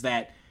brand is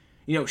that,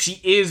 you know, she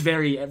is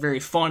very, very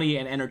funny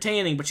and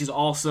entertaining, but she's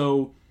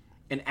also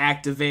an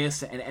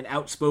activist and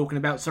outspoken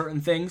about certain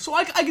things, so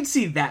I can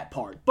see that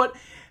part. But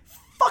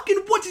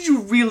fucking what did you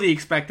really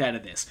expect out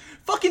of this?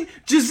 Fucking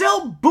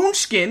Gisele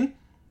Bündchen,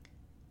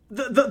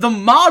 the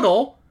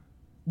model,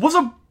 was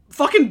a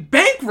fucking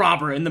bank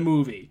robber in the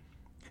movie.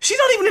 She's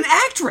not even an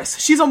actress.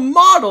 She's a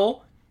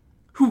model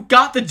who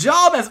got the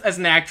job as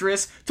an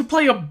actress to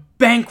play a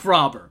bank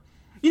robber.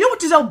 You know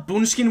what Gisele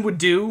Bündchen would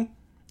do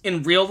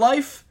in real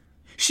life?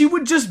 She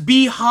would just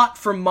be hot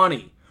for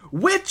money,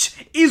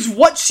 which is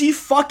what she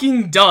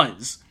fucking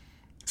does.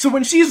 So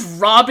when she's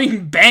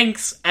robbing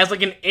banks as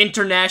like an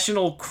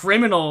international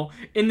criminal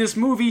in this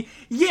movie,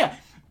 yeah,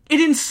 it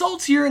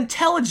insults your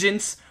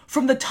intelligence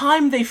from the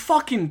time they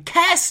fucking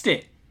cast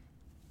it.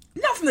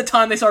 Not from the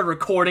time they started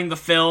recording the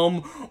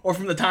film, or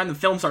from the time the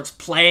film starts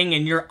playing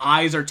and your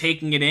eyes are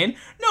taking it in.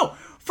 No,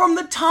 from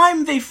the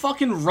time they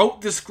fucking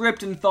wrote the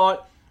script and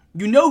thought,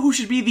 you know who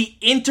should be the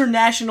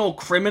international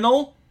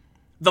criminal?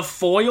 The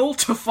foil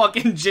to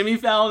fucking Jimmy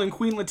Fallon and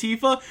Queen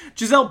Latifah?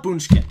 Gisele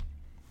Bündchen.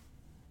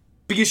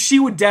 Because she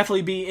would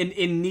definitely be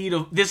in need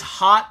of... This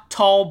hot,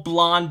 tall,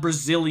 blonde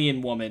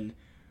Brazilian woman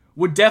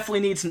would definitely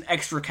need some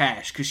extra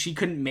cash, because she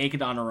couldn't make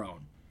it on her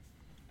own.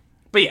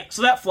 But yeah,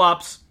 so that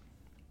flops.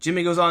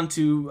 Jimmy goes on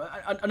to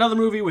another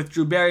movie with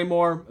Drew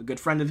Barrymore, a good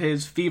friend of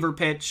his, Fever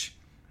Pitch.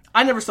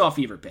 I never saw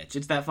Fever Pitch.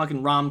 It's that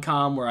fucking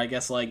rom-com where I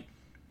guess, like,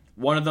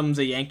 one of them's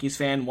a Yankees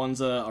fan,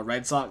 one's a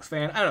Red Sox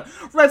fan. I don't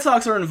know. Red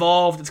Sox are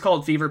involved. It's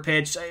called Fever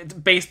Pitch. It's a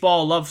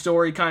baseball love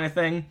story kind of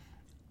thing.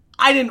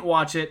 I didn't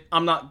watch it.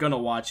 I'm not gonna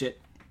watch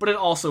it. But it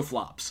also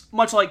flops.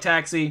 Much like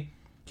Taxi,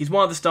 he's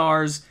one of the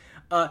stars.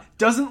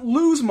 Doesn't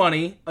lose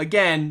money,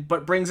 again,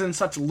 but brings in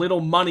such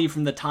little money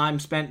from the time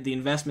spent, the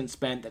investment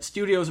spent, that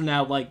studios are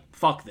now like,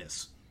 fuck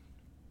this.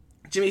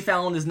 Jimmy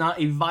Fallon is not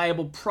a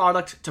viable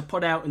product to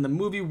put out in the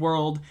movie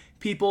world.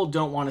 People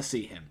don't want to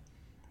see him.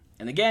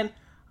 And again,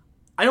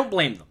 I don't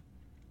blame them.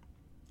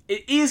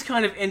 It is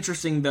kind of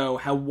interesting, though,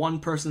 how one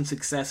person's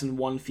success in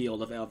one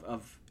field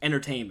of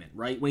entertainment,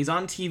 right? When he's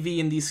on TV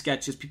in these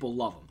sketches, people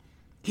love him.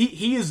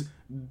 He is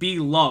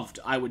beloved,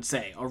 I would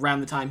say, around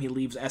the time he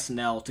leaves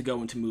SNL to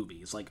go into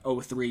movies, like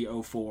 03,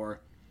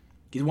 04.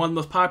 He's one of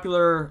the most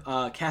popular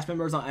cast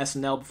members on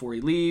SNL before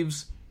he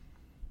leaves.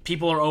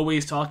 People are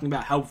always talking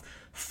about how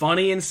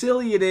funny and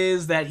silly it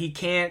is that he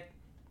can't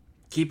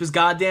keep his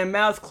goddamn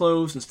mouth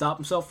closed and stop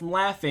himself from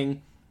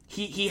laughing.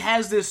 He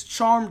has this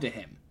charm to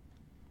him,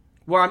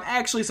 where I'm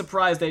actually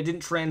surprised that it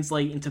didn't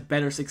translate into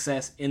better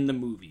success in the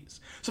movies.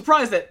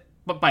 Surprised that,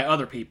 but by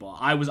other people.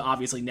 I was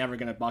obviously never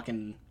going to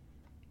fucking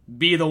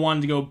be the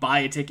one to go buy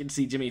a ticket to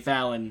see Jimmy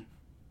Fallon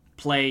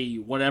play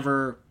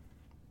whatever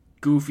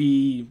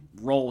goofy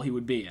role he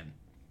would be in.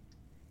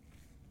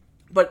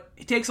 But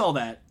he takes all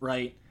that,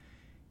 right?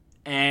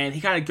 And he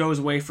kind of goes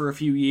away for a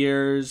few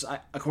years.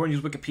 According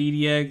to his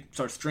Wikipedia,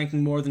 starts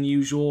drinking more than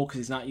usual because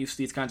he's not used to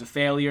these kinds of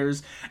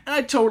failures. And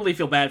I totally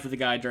feel bad for the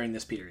guy during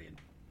this period.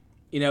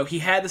 You know, he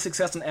had the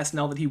success on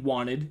SNL that he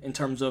wanted in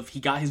terms of he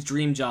got his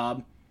dream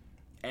job,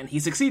 and he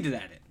succeeded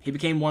at it. He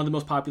became one of the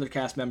most popular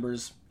cast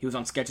members. He was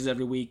on sketches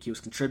every week. He was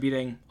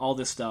contributing, all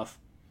this stuff.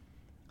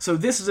 So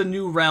this is a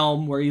new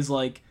realm where he's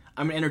like,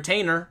 I'm an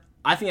entertainer.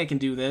 I think I can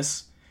do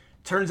this.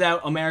 Turns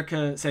out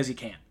America says you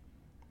can't.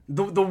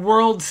 The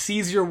world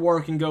sees your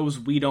work and goes,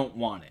 we don't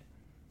want it.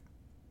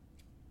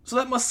 So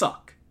that must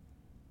suck.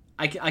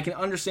 I can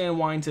understand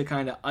wanting to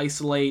kind of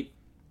isolate,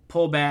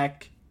 pull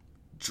back,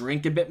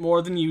 drink a bit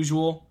more than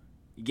usual,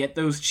 get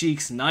those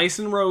cheeks nice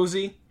and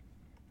rosy,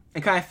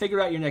 and kind of figure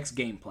out your next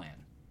game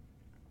plan.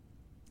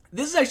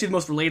 This is actually the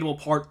most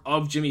relatable part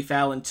of Jimmy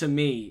Fallon to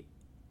me,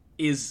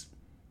 is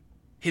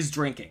his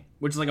drinking,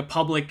 which is like a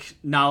public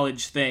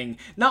knowledge thing.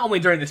 Not only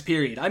during this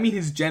period, I mean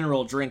his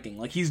general drinking.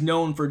 Like, he's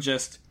known for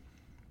just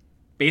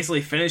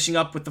basically finishing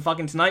up with the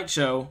fucking Tonight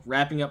Show,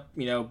 wrapping up,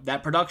 you know,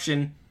 that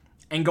production,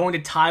 and going to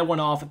tie one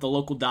off at the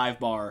local dive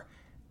bar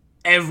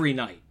every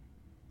night.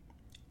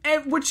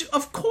 And which,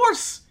 of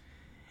course,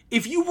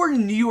 if you were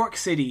in New York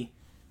City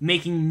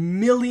making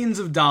millions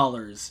of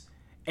dollars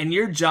and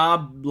your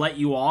job let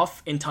you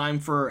off in time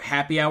for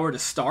happy hour to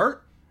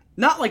start,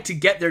 not like to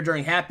get there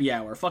during happy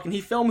hour. Fucking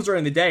he films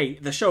during the day.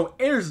 The show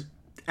airs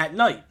at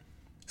night.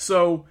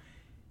 So,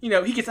 you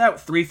know, he gets out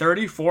at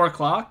 3:30, 4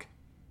 o'clock.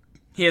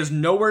 He has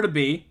nowhere to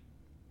be.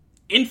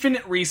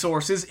 Infinite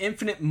resources,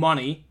 infinite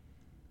money.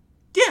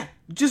 Yeah,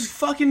 just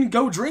fucking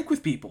go drink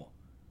with people.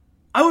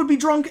 I would be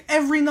drunk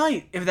every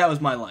night if that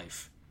was my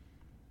life.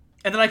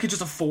 And then I could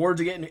just afford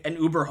to get an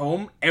Uber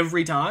home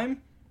every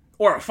time.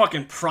 Or a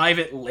fucking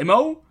private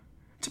limo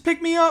to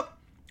pick me up.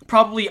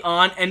 Probably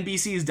on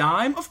NBC's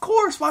dime. Of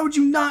course, why would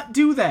you not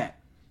do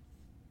that?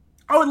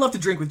 I would love to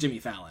drink with Jimmy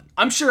Fallon.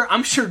 I'm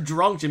sure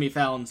drunk Jimmy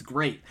Fallon's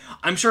great.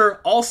 I'm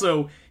sure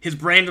also his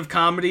brand of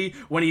comedy,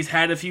 when he's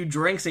had a few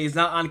drinks and he's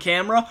not on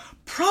camera,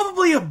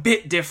 probably a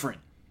bit different.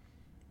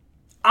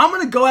 I'm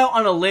gonna go out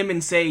on a limb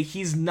and say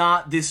he's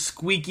not this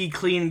squeaky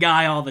clean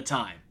guy all the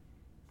time.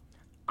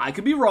 I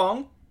could be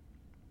wrong.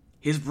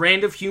 His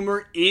brand of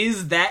humor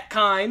is that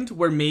kind,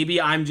 where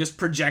maybe I'm just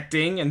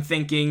projecting and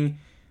thinking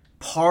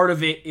part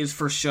of it is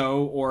for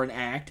show or an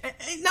act.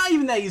 Not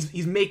even that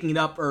he's making it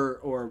up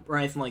or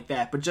anything like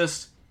that, but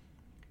just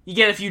you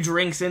get a few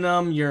drinks in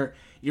him, you're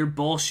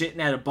bullshitting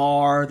at a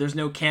bar, there's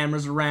no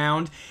cameras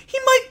around. He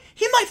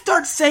might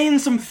start saying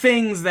some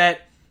things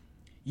that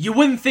you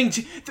wouldn't think.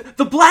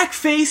 The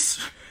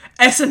blackface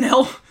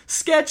SNL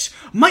sketch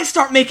might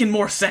start making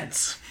more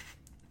sense.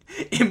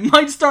 It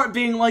might start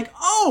being like,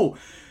 oh,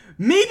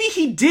 maybe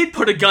he did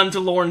put a gun to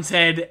Lorne's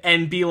head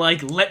and be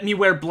like, let me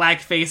wear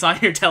blackface on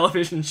your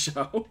television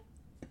show.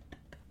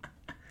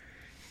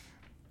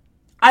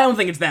 I don't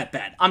think it's that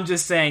bad. I'm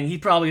just saying he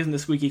probably isn't the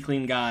squeaky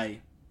clean guy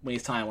when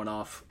he's tying one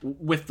off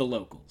with the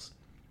locals.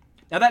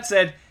 Now that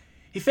said,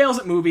 he fails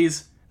at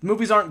movies. The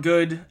movies aren't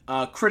good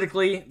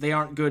critically. They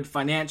aren't good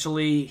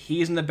financially.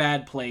 He's in a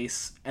bad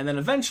place. And then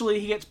eventually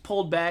he gets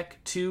pulled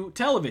back to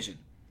television.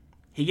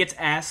 He gets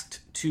asked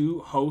to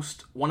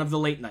host one of the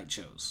late night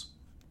shows.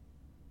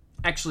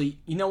 Actually,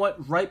 you know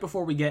what? Right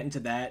before we get into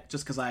that,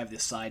 just because I have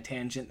this side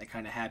tangent that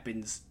kind of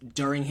happens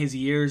during his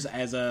years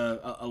as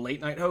a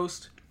late-night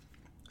host.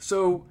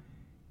 So,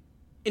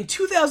 in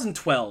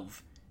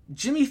 2012,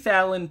 Jimmy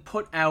Fallon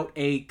put out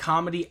a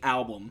comedy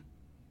album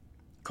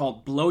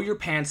called Blow Your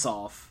Pants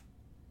Off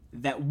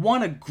that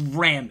won a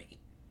Grammy.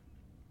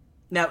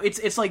 Now,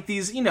 it's like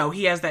these, you know,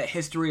 he has that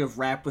history of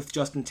rap with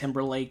Justin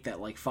Timberlake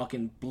that, like,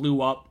 fucking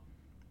blew up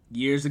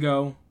years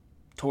ago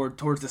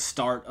towards the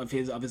start of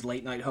his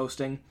late-night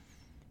hosting.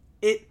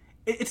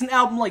 It's an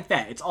album like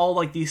that. It's all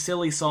like these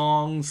silly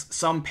songs,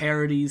 some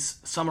parodies,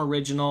 some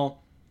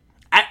original.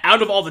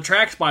 Out of all the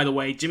tracks, by the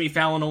way, Jimmy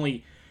Fallon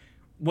only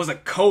was a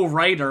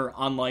co-writer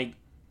on like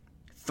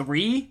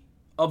 3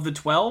 of the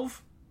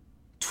 12.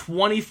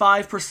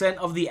 25%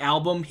 of the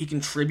album he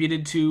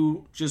contributed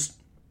to just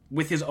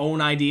with his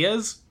own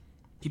ideas.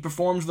 He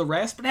performs the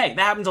rest, but hey,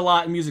 that happens a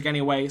lot in music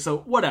anyway, so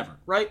whatever,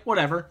 right?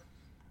 Whatever.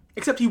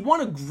 Except he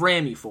won a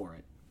Grammy for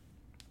it.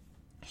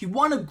 He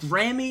won a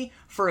Grammy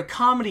for a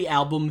comedy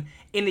album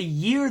in a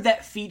year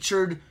that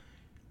featured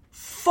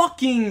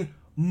fucking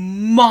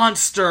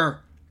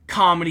monster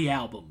comedy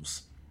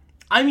albums.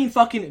 I mean,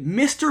 fucking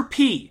Mr.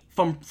 P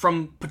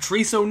from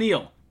Patrice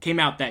O'Neal came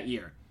out that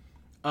year.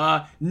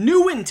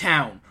 New in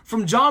Town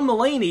from John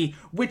Mulaney,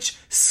 which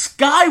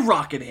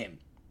skyrocketed him.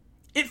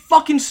 It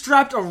fucking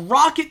strapped a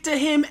rocket to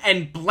him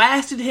and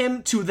blasted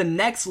him to the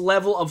next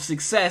level of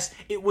success.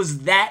 It was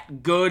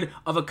that good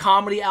of a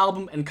comedy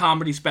album and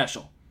comedy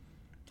special.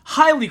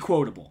 Highly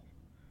quotable.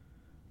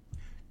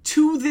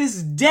 To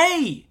this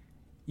day,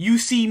 you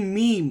see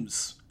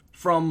memes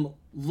from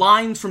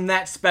lines from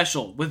that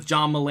special with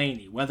John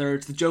Mulaney, whether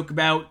it's the joke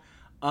about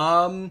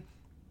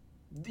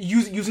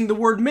using the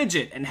word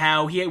midget and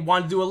how he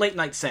wanted to do a late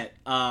night set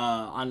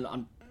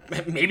on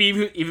maybe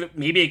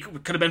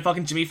it could have been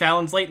fucking Jimmy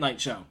Fallon's late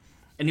night show,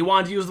 and he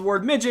wanted to use the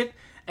word midget,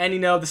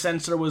 and the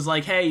censor was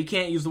like, hey, you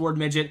can't use the word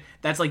midget,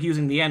 that's like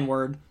using the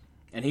N-word,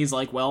 and he's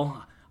like,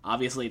 well,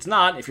 obviously it's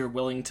not. If you're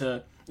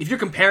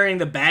comparing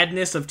the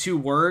badness of two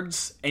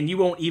words and you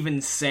won't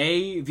even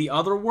say the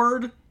other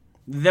word,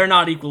 they're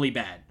not equally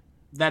bad.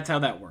 That's how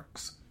that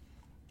works.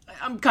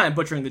 I'm kind of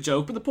butchering the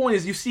joke, but the point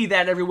is you see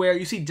that everywhere.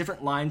 You see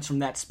different lines from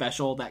that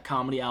special, that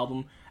comedy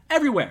album,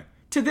 everywhere.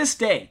 To this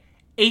day,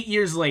 8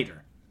 years later.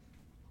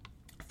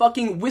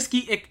 Fucking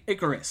Whiskey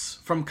Icarus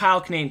from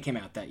Kyle Kinane came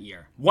out that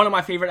year. One of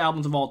my favorite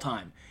albums of all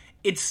time.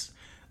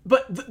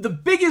 But the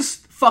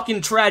biggest fucking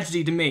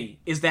tragedy to me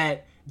is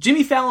that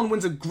Jimmy Fallon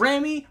wins a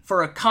Grammy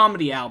for a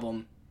comedy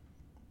album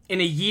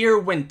in a year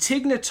when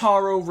Tig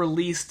Notaro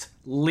released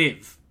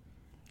Live.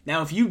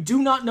 Now, if you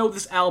do not know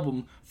this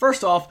album,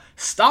 first off,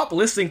 stop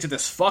listening to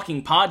this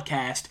fucking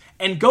podcast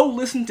and go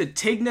listen to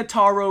Tig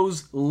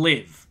Notaro's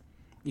Live.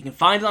 You can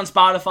find it on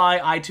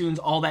Spotify, iTunes,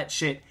 all that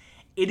shit.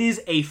 It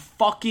is a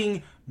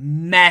fucking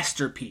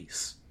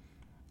masterpiece.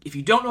 If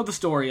you don't know the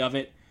story of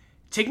it,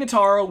 Tig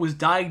Notaro was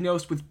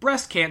diagnosed with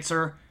breast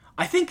cancer,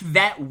 I think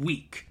that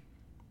week.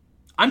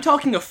 I'm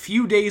talking a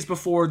few days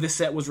before this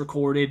set was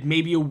recorded,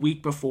 maybe a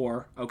week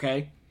before,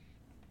 okay?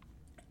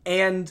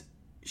 And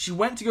she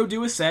went to go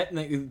do a set,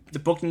 and the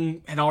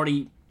booking had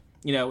already,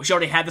 she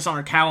already had this on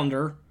her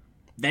calendar.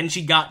 Then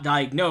she got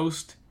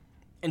diagnosed,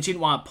 and she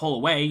didn't want to pull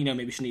away.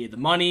 Maybe she needed the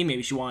money,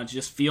 maybe she wanted to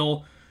just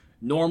feel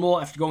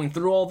normal after going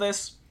through all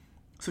this.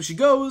 So she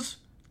goes,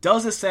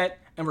 does a set,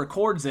 and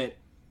records it.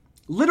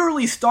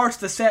 Literally starts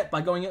the set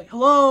by going,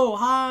 hello,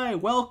 hi,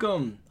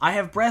 welcome, I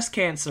have breast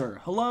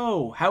cancer,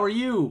 hello, how are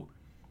you?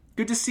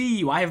 Good to see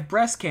you, I have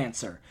breast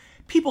cancer.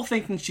 People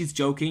thinking she's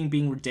joking,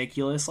 being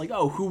ridiculous, like,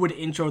 oh, who would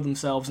intro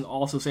themselves and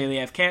also say they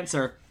have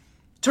cancer?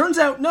 Turns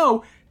out,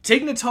 no,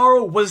 Tig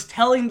Notaro was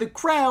telling the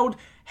crowd,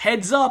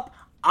 heads up,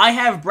 I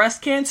have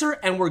breast cancer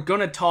and we're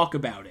gonna talk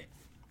about it.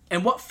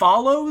 And what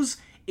follows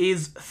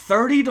is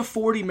 30 to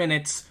 40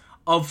 minutes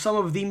of some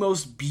of the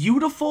most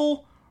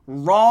beautiful,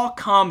 raw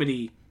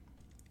comedy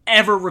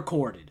ever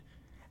recorded.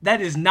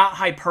 That is not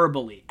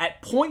hyperbole.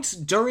 At points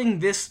during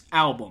this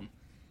album,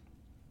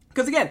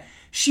 because again,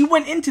 she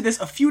went into this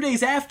a few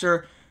days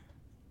after,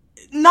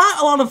 not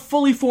a lot of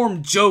fully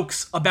formed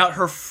jokes about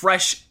her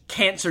fresh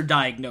cancer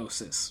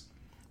diagnosis.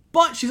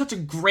 But she's such a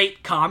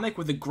great comic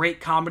with a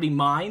great comedy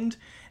mind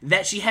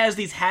that she has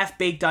these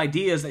half-baked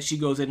ideas that she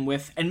goes in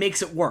with and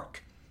makes it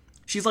work.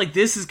 She's like,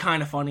 this is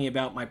kind of funny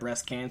about my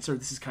breast cancer,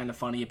 this is kind of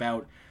funny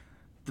about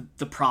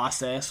the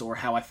process or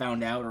how I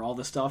found out or all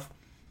this stuff.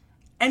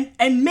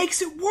 And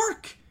makes it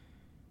work.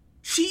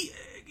 She,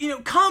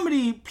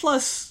 comedy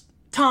plus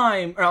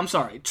time,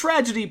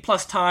 tragedy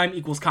plus time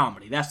equals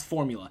comedy. That's the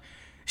formula.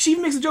 She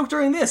even makes a joke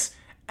during this.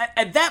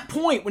 At that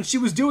point, when she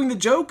was doing the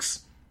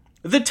jokes,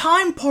 the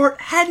time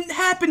part hadn't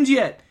happened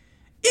yet.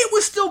 It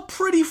was still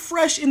pretty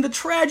fresh in the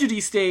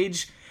tragedy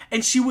stage,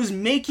 and she was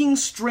making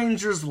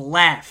strangers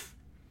laugh.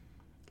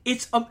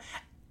 It's,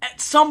 at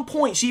some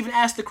point, she even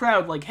asked the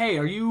crowd, like, hey,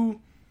 are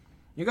you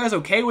guys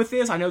okay with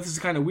this? I know this is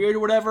kind of weird or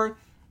whatever.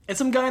 And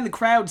some guy in the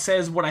crowd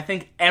says what I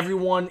think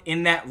everyone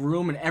in that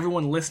room and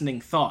everyone listening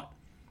thought.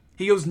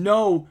 He goes,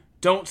 no,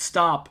 don't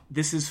stop.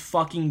 This is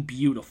fucking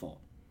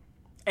beautiful.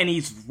 And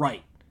he's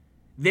right.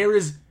 There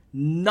is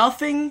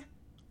nothing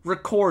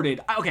recorded.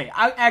 Okay,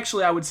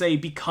 I would say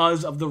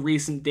because of the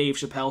recent Dave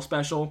Chappelle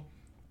special,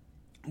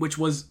 which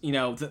was, the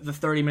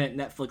 30-minute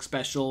Netflix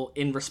special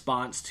in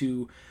response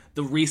to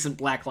the recent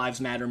Black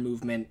Lives Matter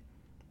movement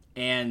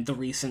and the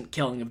recent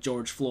killing of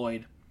George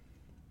Floyd.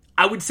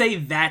 I would say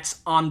that's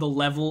on the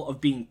level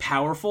of being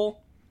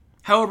powerful.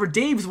 However,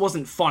 Dave's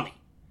wasn't funny.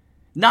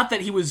 Not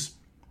that he was,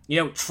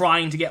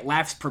 trying to get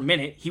laughs per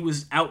minute. He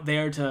was out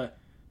there to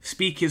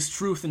speak his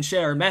truth and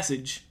share a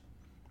message.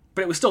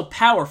 But it was still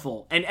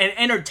powerful and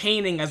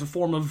entertaining as a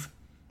form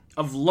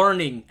of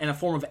learning and a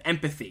form of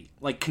empathy.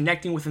 Like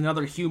connecting with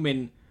another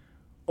human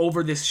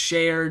over this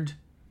shared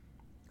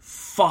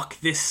fuck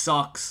this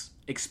sucks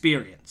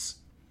experience.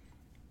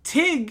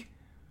 Tig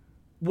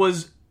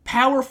was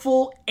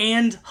powerful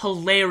and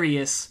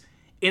hilarious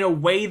in a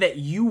way that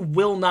you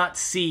will not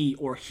see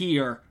or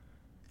hear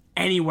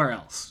anywhere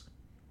else.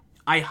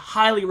 I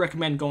highly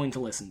recommend going to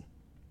listen.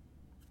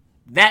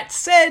 That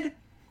said,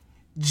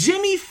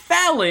 Jimmy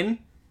Fallon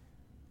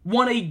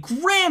won a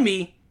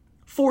Grammy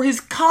for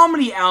his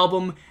comedy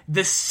album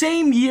the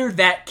same year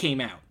that came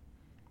out.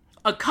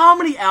 A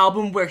comedy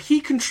album where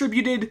he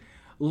contributed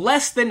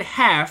less than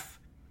half,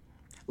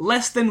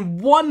 less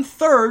than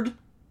 1/3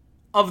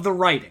 of the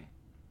writing.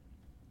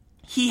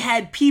 He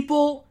had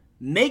people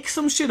make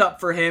some shit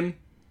up for him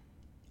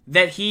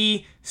that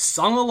he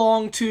sung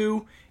along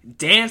to,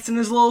 danced in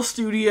his little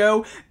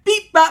studio.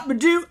 Beep bop ba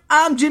doo,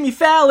 I'm Jimmy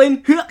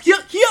Fallon. Hup,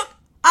 yup, yup,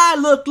 I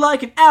look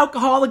like an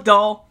alcoholic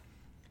doll.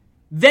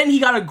 Then he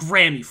got a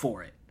Grammy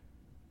for it.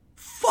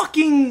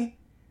 Fucking,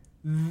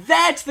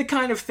 that's the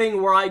kind of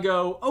thing where I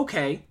go,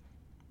 okay,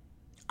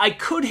 I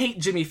could hate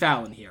Jimmy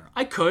Fallon here.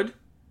 I could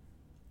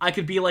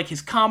be like,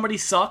 his comedy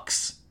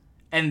sucks,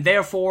 and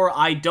therefore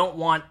I don't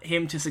want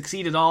him to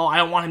succeed at all. I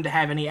don't want him to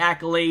have any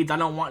accolades. I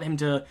don't want him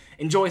to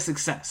enjoy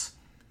success.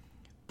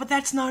 But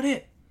that's not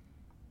it.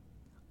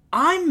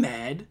 I'm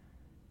mad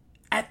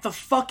at the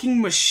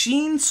fucking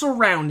machine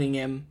surrounding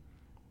him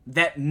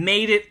that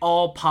made it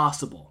all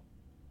possible.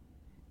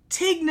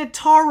 Tig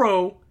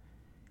Notaro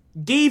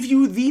gave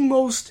you the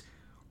most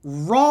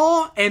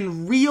raw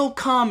and real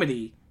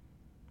comedy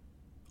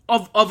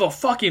of a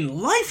fucking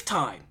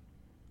lifetime.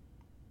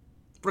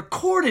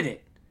 Recorded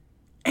it.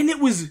 And it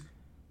was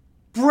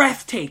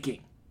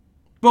breathtaking.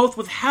 Both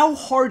with how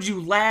hard you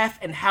laugh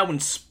and how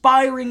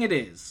inspiring it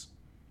is.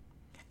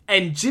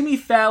 And Jimmy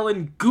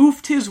Fallon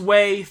goofed his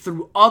way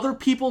through other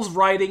people's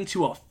writing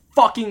to a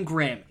fucking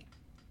Grammy.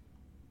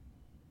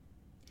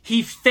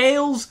 He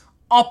fails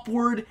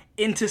upward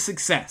into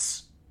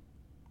success.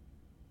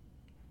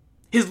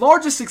 His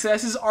largest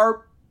successes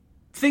are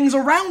things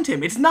around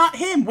him. It's not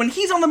him. When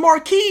he's on the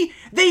marquee,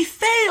 they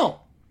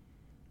fail.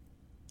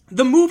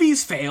 The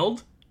movies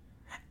failed.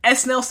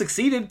 SNL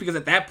succeeded because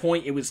at that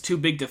point it was too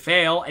big to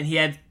fail, and he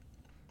had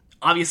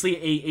obviously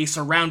a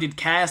surrounded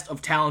cast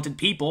of talented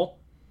people.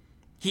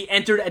 He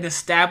entered an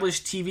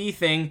established TV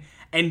thing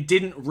and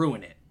didn't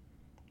ruin it.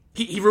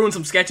 He ruined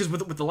some sketches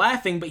with the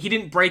laughing, but he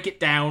didn't break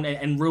it down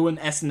and ruin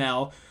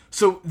SNL,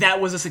 so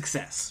that was a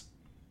success.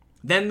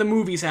 Then the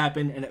movies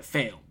happened and it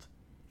failed.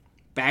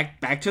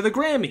 Back to the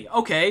Grammy.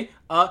 Okay,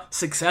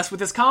 success with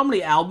his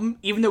comedy album,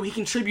 even though he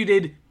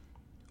contributed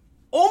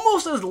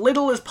almost as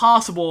little as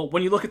possible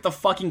when you look at the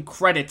fucking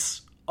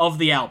credits of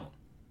the album.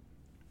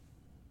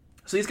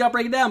 So he's got to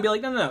break it down and be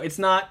like, no, it's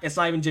not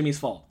even Jimmy's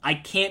fault. I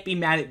can't be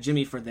mad at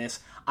Jimmy for this.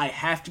 I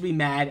have to be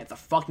mad at the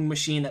fucking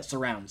machine that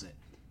surrounds it.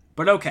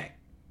 But okay.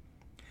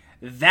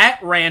 That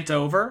rant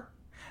over.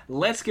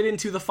 Let's get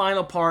into the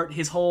final part,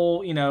 his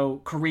whole,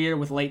 career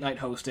with late night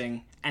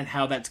hosting and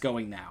how that's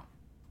going now.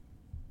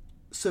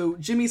 So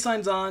Jimmy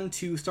signs on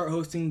to start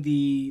hosting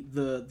the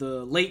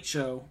Late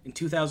Show in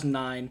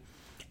 2009.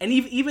 And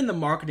even the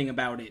marketing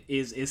about it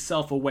is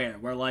self-aware,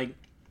 where, like,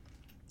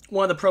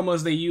 one of the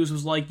promos they used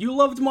was like, you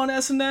loved him on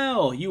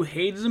SNL, you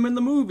hated him in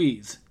the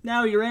movies,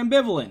 now you're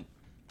ambivalent.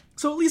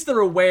 So at least they're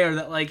aware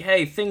that, like,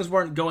 hey, things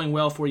weren't going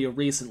well for you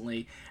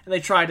recently, and they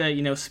try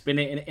to, spin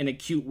it in a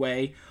cute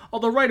way.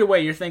 Although right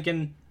away you're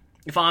thinking,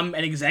 if I'm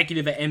an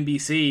executive at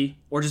NBC,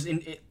 or just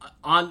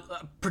on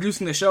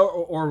producing the show,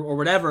 or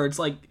whatever, it's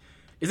like,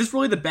 is this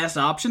really the best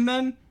option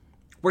then?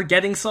 We're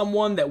getting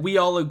someone that we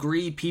all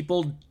agree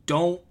people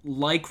don't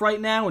like right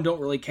now and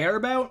don't really care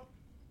about.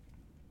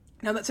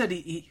 Now, that said,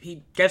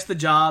 he gets the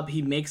job,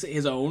 he makes it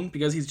his own,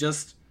 because he's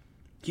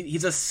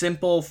a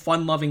simple,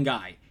 fun-loving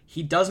guy.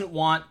 He doesn't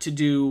want to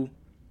do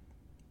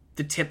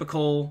the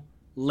typical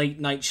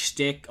late-night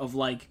shtick of,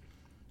 like,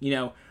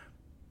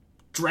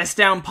 dress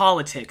down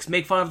politics,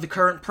 make fun of the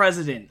current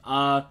president,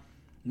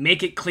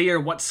 make it clear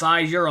what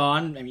side you're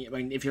on. I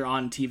mean, if you're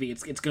on TV,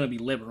 it's going to be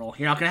liberal.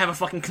 You're not going to have a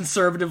fucking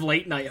conservative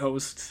late-night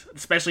host,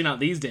 especially not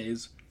these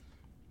days.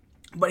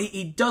 But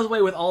he does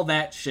away with all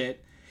that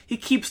shit. He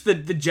keeps the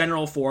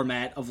general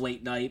format of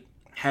late night,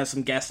 has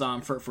some guests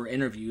on for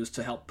interviews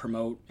to help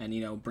promote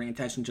and, bring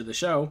attention to the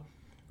show.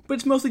 But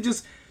it's mostly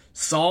just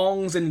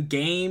songs and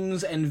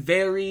games and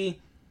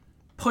very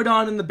put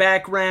on in the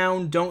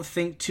background, don't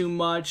think too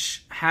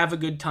much, have a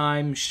good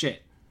time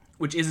shit,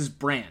 which is his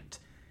brand.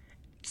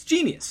 It's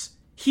genius.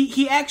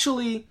 He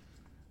actually,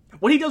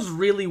 what he does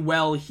really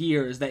well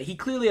here is that he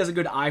clearly has a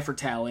good eye for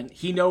talent.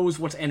 He knows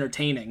what's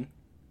entertaining,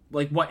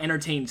 like what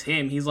entertains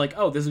him. He's like,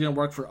 oh, this is going to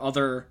work for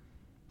other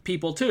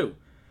people too.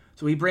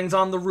 So he brings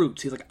on the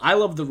Roots. He's like, I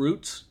love the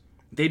Roots.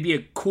 They'd be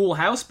a cool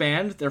house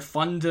band. They're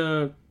fun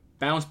to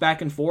bounce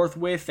back and forth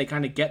with. They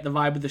kind of get the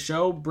vibe of the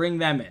show. Bring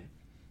them in.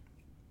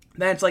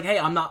 Then it's like, hey,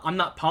 I'm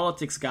not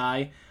politics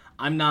guy.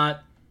 I'm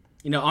not,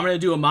 I'm going to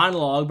do a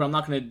monologue, but I'm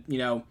not going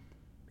to,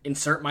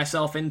 insert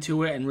myself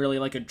into it and really,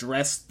 like,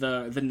 address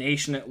the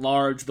nation at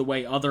large the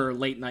way other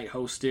late night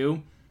hosts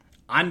do.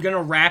 I'm going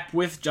to rap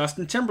with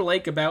Justin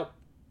Timberlake about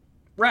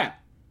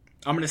rap.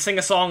 I'm going to sing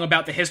a song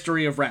about the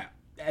history of rap.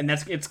 And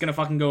it's going to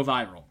fucking go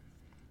viral.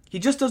 He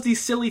just does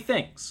these silly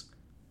things,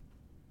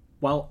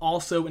 while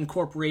also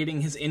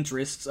incorporating his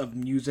interests of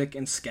music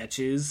and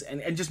sketches,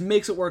 and just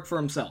makes it work for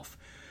himself.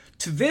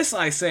 To this,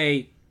 I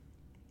say,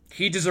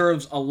 he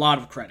deserves a lot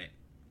of credit.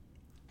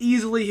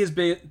 Easily his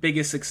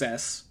biggest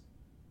success,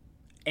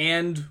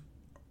 and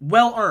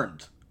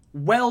well-earned.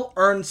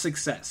 Well-earned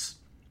success.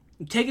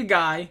 take a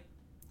guy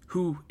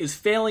who is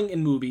failing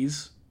in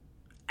movies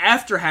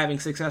after having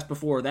success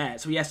before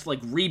that, so he has to, like,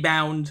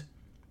 rebound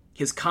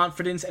his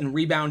confidence and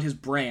rebound his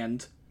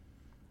brand.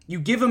 You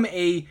give him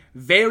a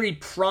very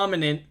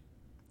prominent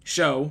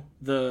show,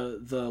 the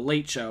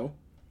Late Show,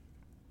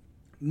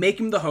 make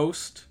him the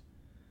host,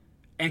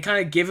 and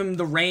kind of give him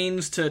the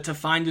reins to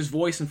find his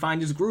voice and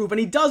find his groove, and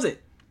he does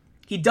it.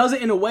 He does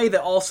it in a way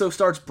that also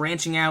starts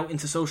branching out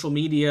into social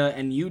media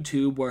and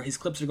YouTube, where his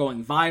clips are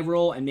going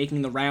viral and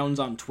making the rounds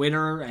on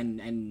Twitter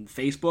and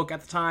Facebook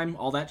at the time,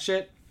 all that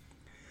shit.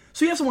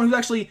 So you have someone who's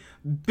actually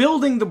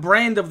building the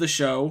brand of the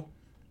show,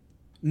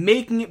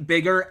 making it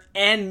bigger,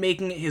 and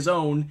making it his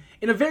own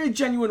in a very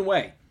genuine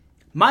way.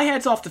 My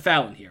hat's off to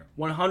Fallon here,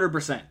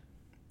 100%.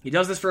 He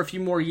does this for a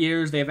few more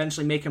years. They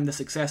eventually make him the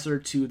successor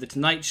to The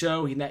Tonight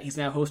Show. He's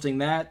now hosting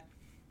that.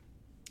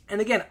 And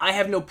again, I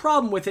have no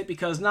problem with it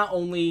because not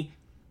only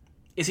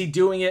is he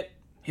doing it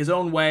his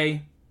own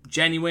way,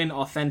 genuine,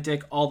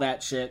 authentic, all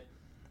that shit,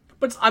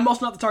 but I'm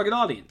also not the target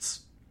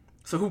audience.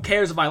 So who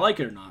cares if I like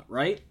it or not,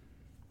 right?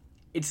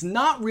 It's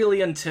not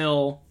really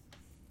until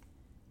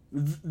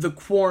the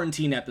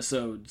quarantine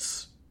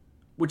episodes,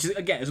 which is,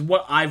 again, is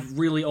what I've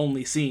really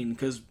only seen,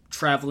 because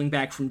traveling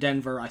back from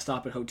Denver, I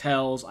stop at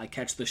hotels, I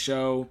catch the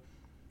show.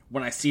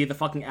 When I see the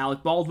fucking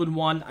Alec Baldwin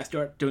one, I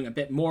start doing a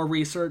bit more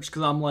research,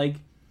 because I'm like,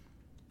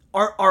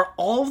 are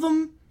all of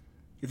them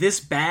this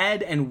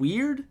bad and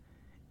weird?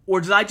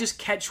 Or did I just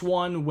catch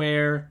one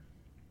where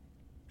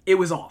it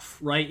was off,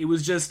 right? It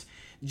was just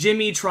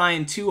Jimmy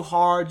trying too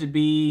hard to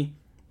be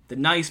the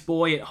nice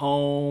boy at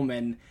home,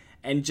 and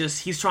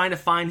just he's trying to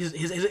find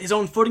his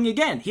own footing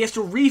again. He has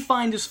to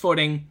re-find his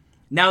footing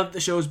now that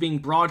the show is being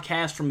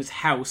broadcast from his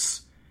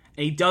house,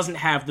 and he doesn't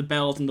have the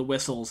bells and the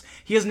whistles.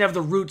 He doesn't have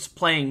the Roots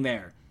playing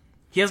there.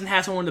 He doesn't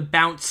have someone to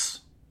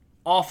bounce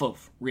off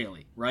of,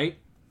 really, right?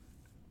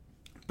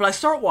 But I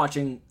start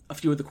watching a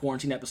few of the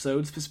quarantine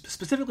episodes,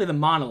 specifically the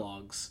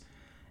monologues,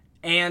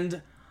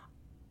 and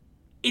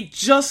it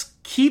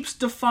just keeps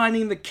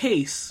defining the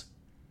case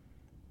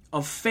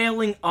of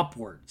failing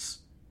upwards.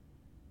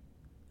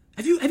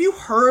 Have you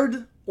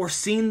heard or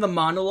seen the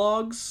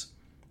monologues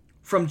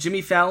from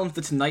Jimmy Fallon's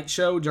The Tonight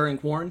Show during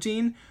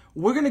quarantine?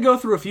 We're going to go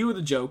through a few of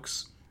the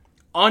jokes,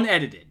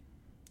 unedited.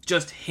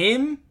 Just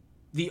him,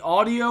 the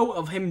audio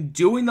of him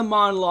doing the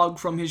monologue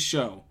from his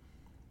show.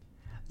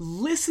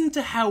 Listen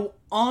to how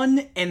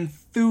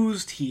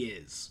unenthused he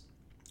is.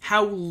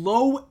 How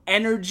low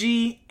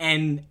energy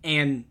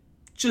and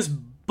just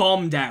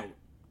bummed out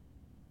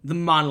the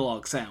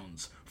monologue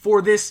sounds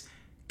for this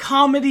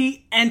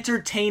comedy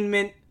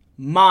entertainment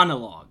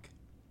monologue.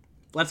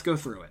 Let's go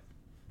through it.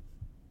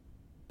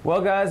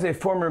 Well, guys, a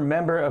former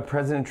member of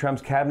President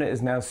Trump's cabinet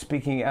is now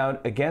speaking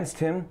out against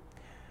him.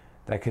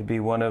 That could be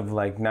one of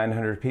like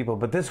 900 people,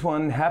 but this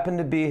one happened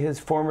to be his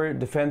former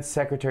Defense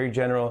Secretary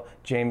General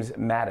James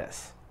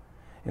Mattis.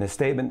 In a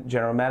statement,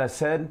 General Mattis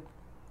said,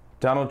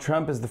 "Donald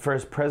Trump is the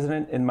first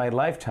president in my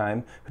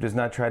lifetime who does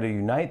not try to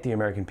unite the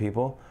American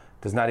people,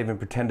 does not even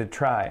pretend to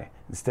try.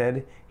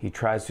 Instead, he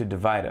tries to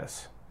divide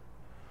us."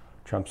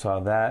 Trump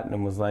saw that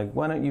and was like,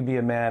 "Why don't you be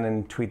a man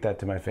and tweet that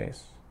to my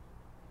face?"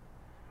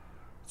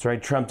 That's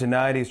right, Trump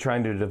denied he's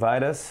trying to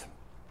divide us.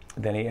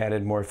 Then he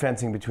added more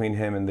fencing between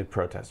him and the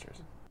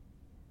protesters.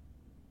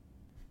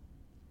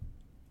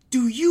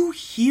 Do you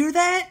hear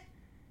that?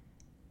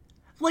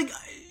 Like,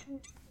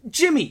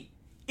 Jimmy,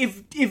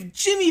 if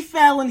Jimmy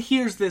Fallon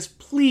hears this,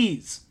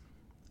 please,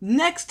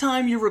 next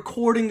time you're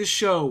recording the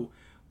show,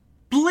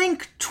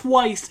 blink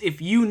twice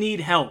if you need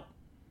help.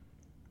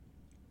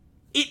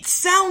 It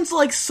sounds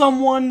like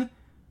someone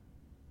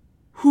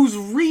who's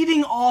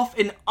reading off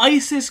an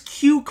ISIS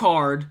cue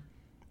card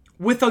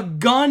with a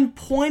gun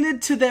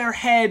pointed to their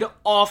head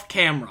off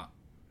camera.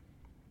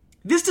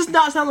 This does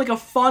not sound like a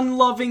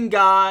fun-loving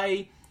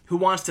guy who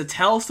wants to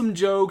tell some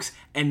jokes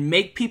and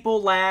make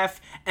people laugh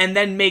and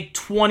then make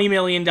 $20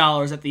 million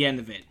at the end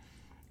of it.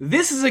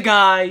 This is a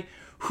guy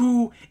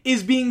who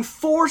is being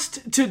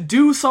forced to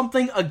do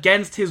something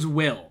against his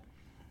will.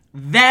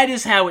 That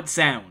is how it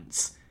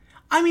sounds.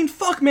 I mean,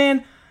 fuck,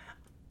 man.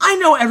 I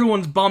know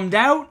everyone's bummed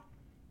out.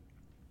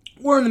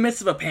 We're in the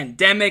midst of a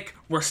pandemic.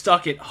 We're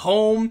stuck at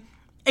home.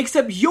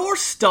 Except you're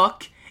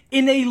stuck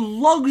in a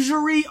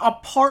luxury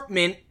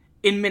apartment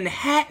in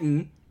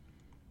Manhattan,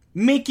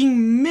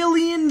 making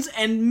millions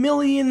and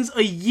millions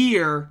a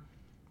year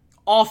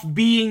off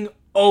being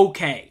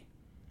okay.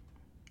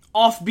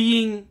 Off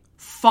being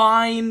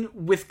fine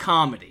with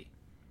comedy.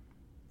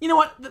 You know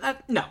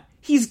what? No.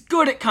 He's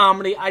good at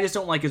comedy, I just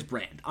don't like his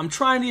brand. I'm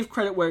trying to give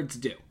credit where it's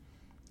due.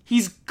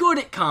 He's good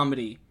at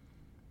comedy,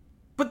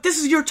 but this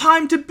is your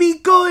time to be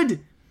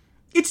good!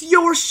 It's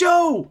your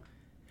show!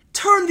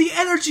 Turn the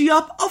energy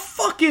up a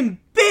fucking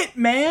bit,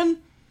 man!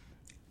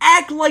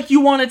 Act like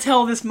you want to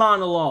tell this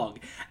monologue.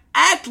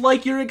 Act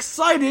like you're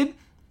excited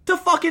to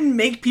fucking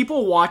make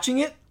people watching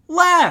it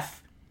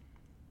laugh.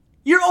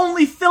 You're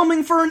only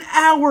filming for an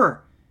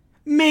hour.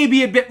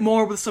 Maybe a bit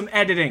more with some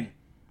editing.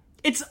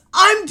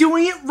 I'm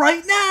doing it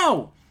right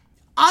now.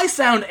 I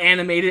sound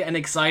animated and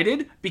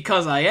excited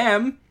because I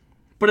am.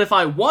 But if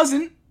I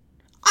wasn't,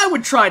 I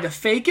would try to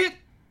fake it.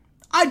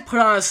 I'd put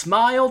on a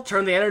smile,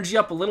 turn the energy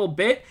up a little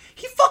bit.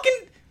 He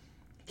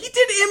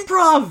did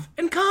improv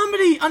and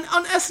comedy on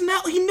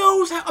SNL. He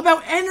knows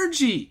about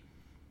energy.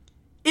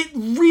 It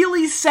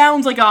really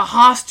sounds like a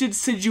hostage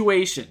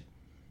situation.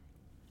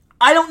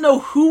 I don't know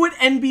who at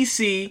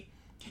NBC...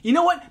 You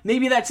know what?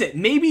 Maybe that's it.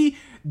 Maybe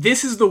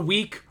this is the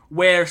week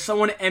where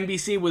someone at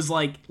NBC was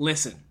like,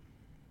 listen,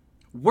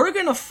 we're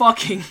gonna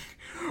fucking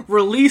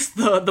release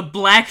the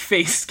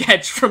blackface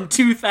sketch from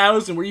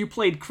 2000 where you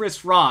played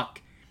Chris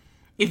Rock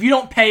if you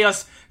don't pay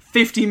us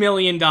 $50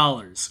 million.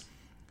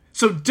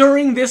 So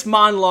during this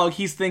monologue,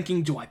 he's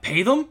thinking, do I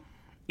pay them?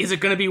 Is it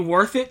gonna be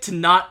worth it to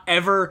not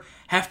ever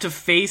have to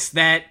face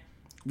that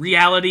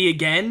reality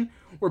again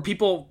where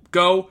people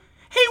go,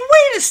 hey,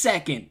 wait a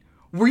second.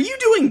 Were you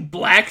doing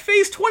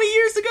blackface 20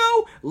 years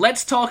ago?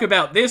 Let's talk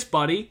about this,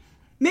 buddy.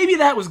 Maybe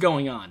that was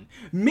going on.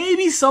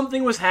 Maybe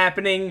something was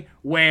happening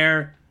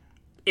where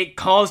it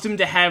caused him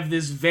to have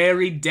this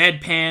very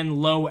deadpan,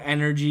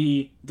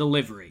 low-energy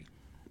delivery.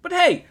 But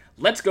hey,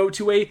 let's go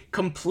to a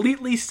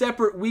completely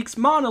separate week's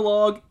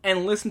monologue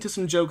and listen to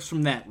some jokes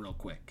from that real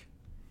quick.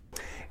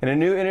 In a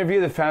new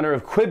interview, the founder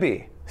of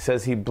Quibi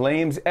says he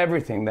blames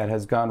everything that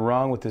has gone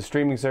wrong with the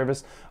streaming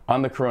service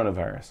on the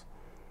coronavirus.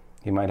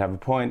 He might have a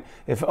point,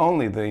 if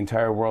only the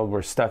entire world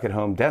were stuck at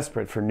home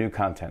desperate for new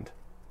content.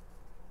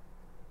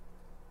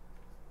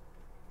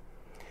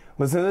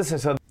 Listen to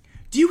this.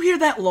 Do you hear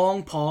that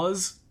long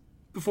pause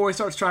before he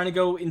starts trying to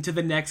go into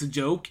the next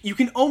joke? You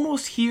can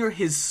almost hear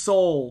his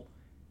soul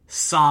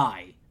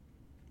sigh.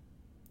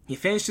 He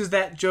finishes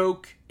that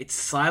joke, it's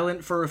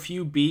silent for a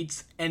few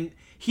beats, and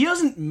he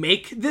doesn't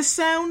make this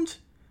sound,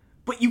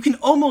 but you can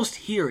almost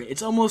hear it.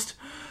 It's almost...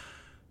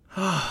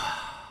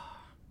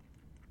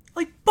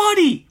 like,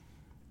 buddy!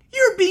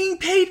 You're being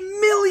paid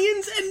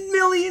millions and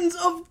millions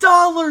of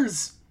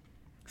dollars!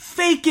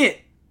 Fake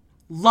it!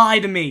 Lie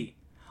to me.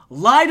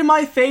 Lie to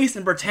my face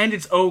and pretend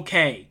it's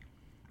okay.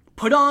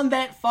 Put on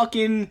that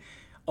fucking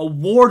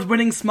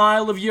award-winning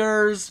smile of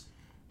yours,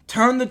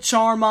 turn the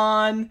charm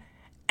on,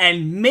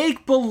 and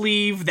make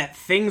believe that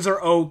things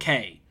are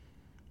okay.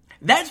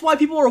 That's why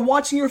people are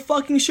watching your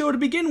fucking show to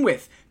begin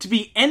with. To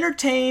be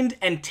entertained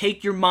and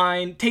take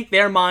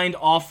their mind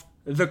off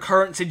the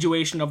current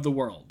situation of the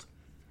world.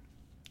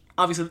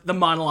 Obviously, the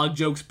monologue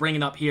jokes bring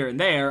it up here and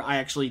there. I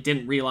actually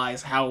didn't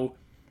realize how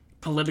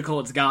political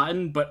it's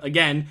gotten, but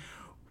again,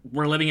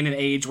 we're living in an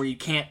age where you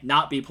can't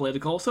not be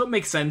political, so it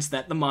makes sense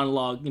that the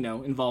monologue,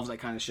 involves that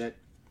kind of shit.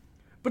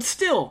 But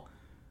still,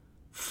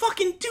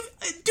 fucking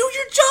do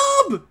your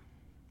job!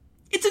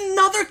 It's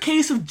another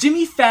case of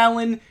Jimmy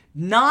Fallon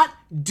not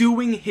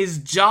doing his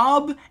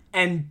job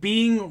and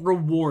being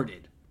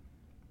rewarded.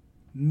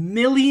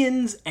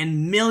 Millions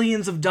and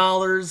millions of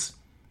dollars.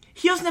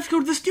 He doesn't have to go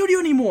to the studio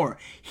anymore.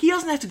 He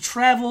doesn't have to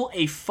travel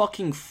a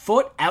fucking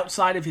foot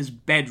outside of his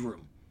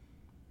bedroom.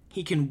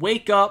 He can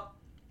wake up,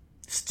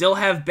 still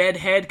have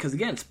bedhead, because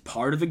again, it's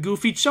part of the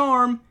goofy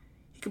charm.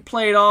 He can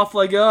play it off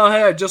like, oh,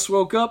 hey, I just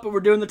woke up, but we're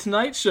doing the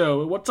Tonight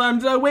Show. What time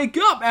did I wake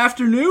up?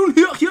 Afternoon?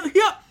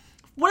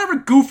 Whatever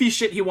goofy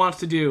shit he wants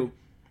to do,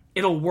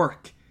 it'll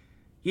work.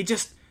 You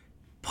just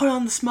put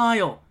on the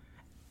smile.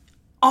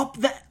 Up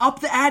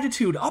the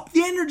attitude. Up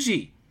the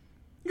energy.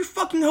 You're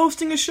fucking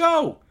hosting a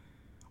show.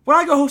 When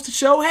I go host a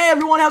show, hey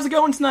everyone, how's it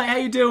going tonight? How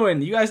you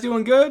doing? You guys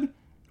doing good?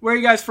 Where are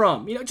you guys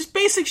from? Just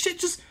basic shit.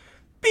 Just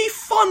be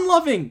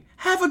fun-loving.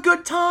 Have a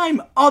good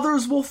time.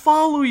 Others will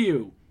follow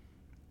you.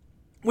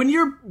 When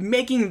you're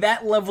making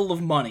that level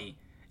of money,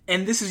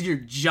 and this is your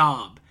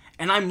job,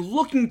 and I'm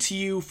looking to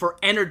you for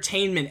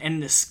entertainment and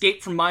an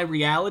escape from my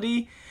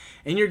reality,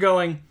 and you're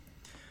going,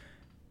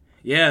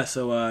 yeah,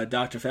 so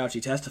Dr.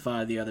 Fauci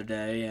testified the other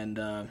day,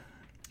 and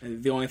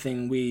the only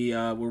thing we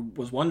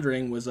was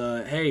wondering was,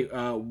 hey,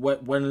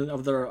 when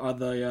are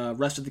the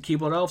rest of the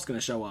keyboard elves going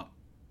to show up?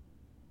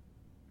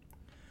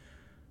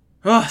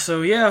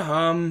 So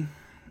yeah,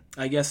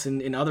 I guess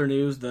in other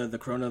news, the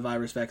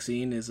coronavirus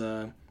vaccine is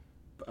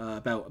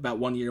about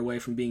 1 year away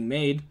from being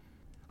made.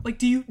 Like,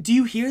 do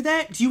you hear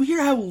that? Do you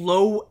hear how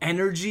low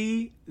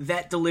energy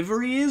that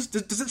delivery is?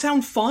 Does it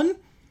sound fun?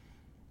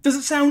 Does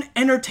it sound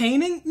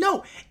entertaining?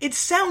 No, it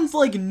sounds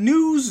like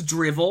news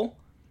drivel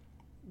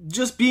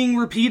just being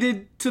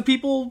repeated to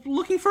people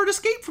looking for an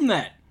escape from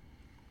that.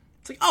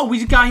 It's like, oh, we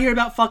just got to hear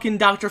about fucking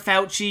Dr.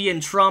 Fauci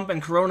and Trump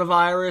and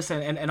coronavirus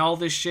and all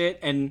this shit,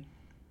 and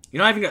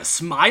you're not even going to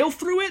smile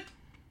through it?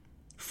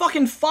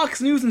 Fucking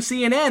Fox News and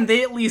CNN,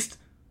 they at least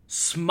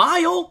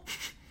smile.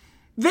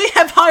 They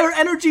have higher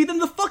energy than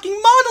the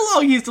fucking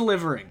monologue he's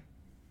delivering.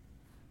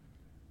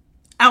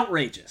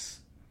 Outrageous.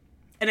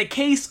 And a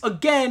case,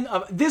 again,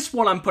 of this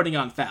one I'm putting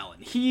on Fallon.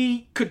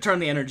 He could turn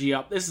the energy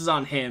up. This is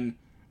on him,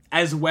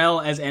 as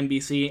well as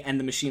NBC and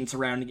the machine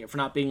surrounding it for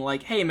not being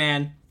like, hey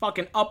man,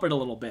 fucking up it a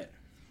little bit.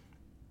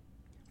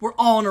 We're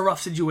all in a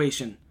rough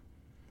situation.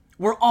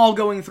 We're all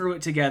going through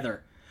it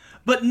together.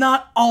 But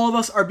not all of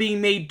us are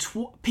being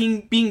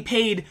being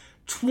paid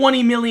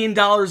 $20 million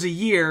a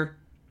year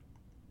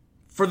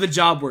for the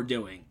job we're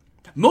doing.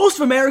 Most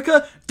of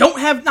America don't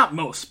have, not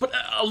most, but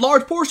a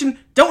large portion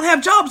don't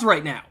have jobs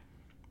right now.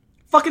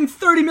 Fucking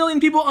 30 million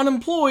people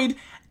unemployed,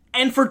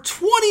 and for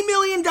 $20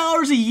 million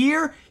a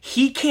year,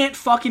 he can't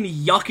fucking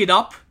yuck it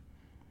up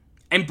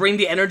and bring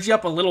the energy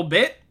up a little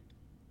bit?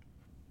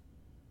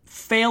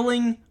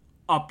 Failing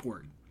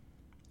upward.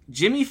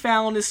 Jimmy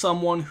Fallon is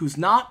someone who's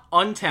not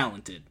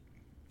untalented.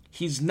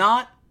 He's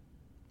not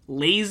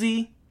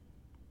lazy.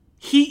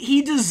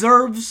 He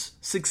deserves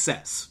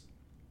success.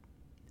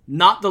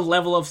 Not the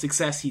level of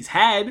success he's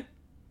had,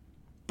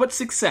 but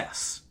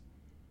success.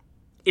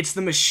 It's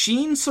the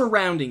machine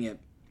surrounding it,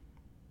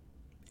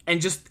 and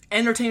just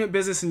entertainment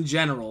business in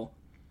general.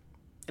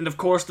 And of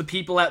course, the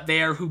people out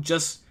there who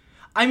just...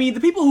 I mean, the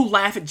people who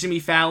laugh at Jimmy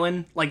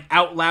Fallon, like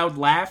out loud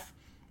laugh,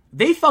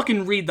 they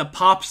fucking read the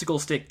popsicle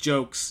stick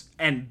jokes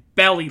and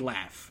belly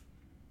laugh.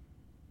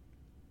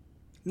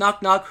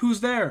 Knock knock,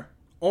 who's there?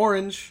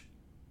 Orange.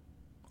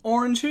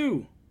 Orange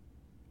who?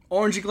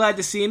 Orange, you glad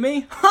to see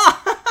me?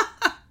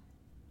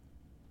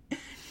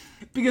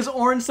 Because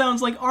orange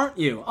sounds like aren't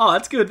you? Oh,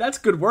 that's good. That's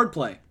good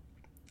wordplay.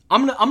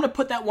 I'm gonna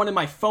put that one in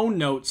my phone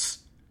notes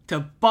to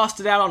bust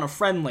it out on a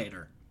friend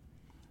later.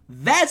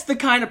 That's the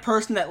kind of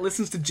person that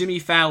listens to Jimmy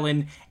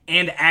Fallon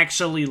and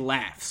actually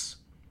laughs.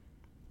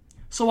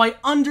 So I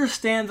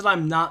understand that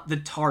I'm not the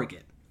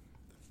target.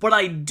 But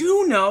I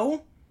do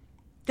know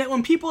that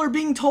when people are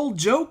being told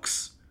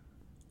jokes,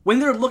 when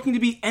they're looking to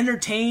be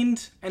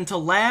entertained and to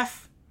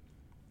laugh,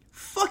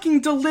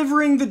 fucking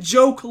delivering the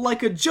joke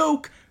like a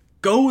joke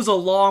goes a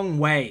long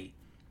way.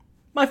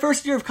 My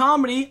first year of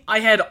comedy, I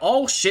had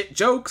all shit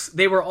jokes.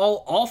 They were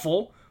all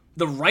awful.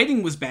 The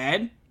writing was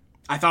bad.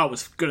 I thought it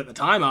was good at the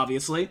time,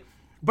 obviously.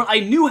 But I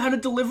knew how to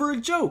deliver a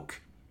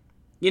joke.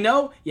 You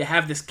know, you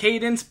have this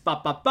cadence,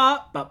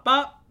 ba-ba-ba,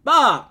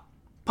 ba-ba-ba.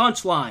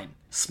 Punchline.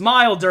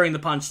 Smile during the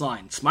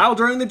punchline. Smile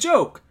during the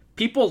joke.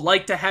 People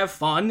like to have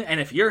fun, and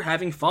if you're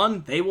having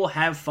fun, they will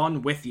have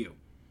fun with you.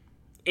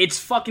 It's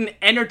fucking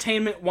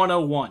Entertainment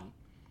 101.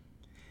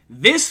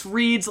 This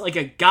reads like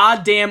a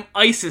goddamn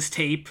ISIS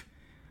tape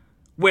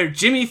where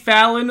Jimmy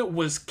Fallon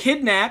was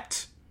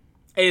kidnapped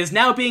and is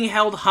now being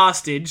held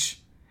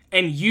hostage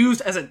and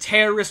used as a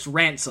terrorist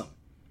ransom.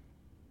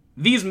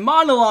 These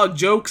monologue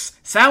jokes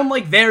sound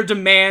like they're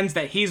demands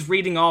that he's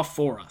reading off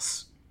for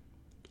us.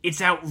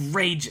 It's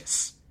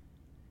outrageous.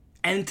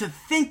 And to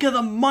think of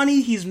the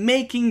money he's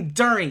making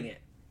during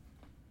it.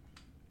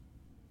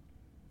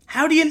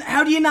 How do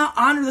you not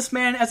honor this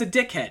man as a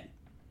dickhead?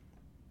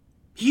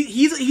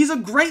 He's a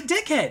great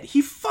dickhead.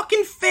 He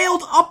fucking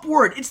failed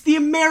upward. It's the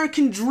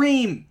American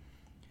dream.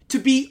 To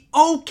be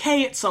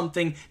okay at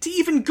something, to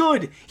even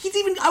good.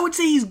 I would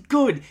say he's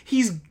good.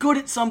 He's good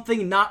at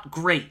something, not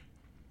great.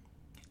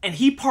 And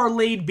he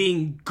parlayed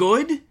being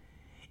good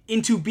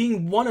into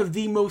being one of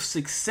the most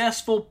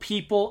successful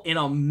people in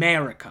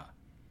America.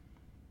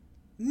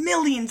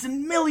 Millions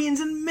and millions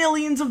and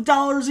millions of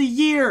dollars a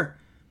year.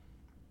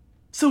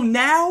 So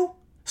now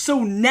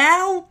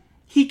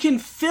he can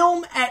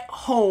film at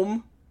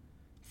home,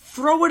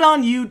 throw it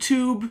on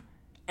YouTube,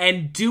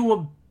 and do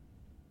a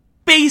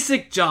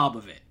basic job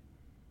of it.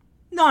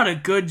 Not a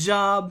good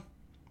job.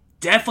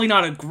 Definitely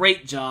not a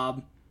great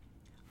job.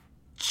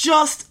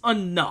 Just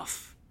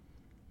enough.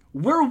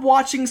 We're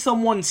watching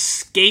someone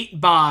skate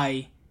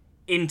by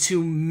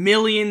into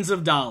millions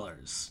of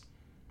dollars.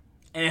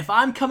 And if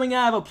I'm coming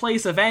out of a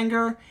place of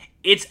anger,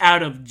 it's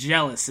out of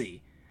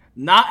jealousy.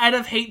 Not out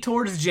of hate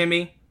towards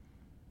Jimmy.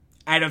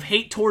 Out of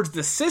hate towards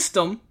the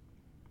system.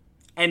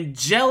 And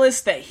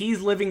jealous that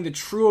he's living the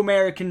true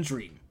American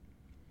dream.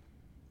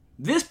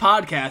 This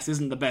podcast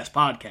isn't the best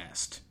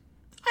podcast.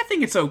 I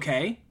think it's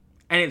okay,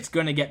 and it's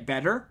gonna get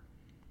better.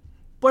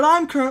 But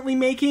I'm currently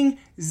making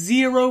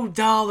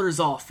 $0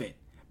 off it,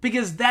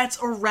 because that's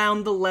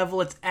around the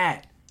level it's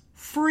at.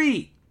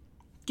 Free.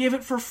 Give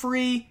it for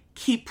free,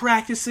 keep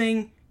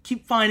practicing,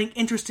 keep finding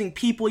interesting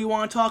people you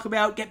want to talk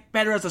about, get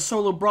better as a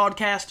solo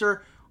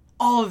broadcaster,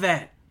 all of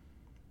that.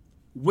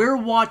 We're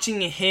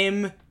watching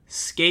him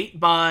skate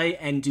by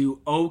and do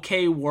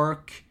okay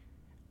work,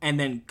 and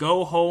then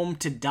go home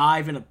to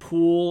dive in a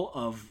pool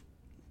of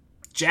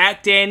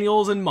Jack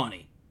Daniels and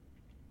money.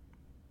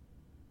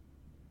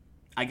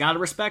 I gotta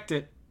respect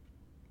it.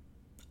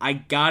 I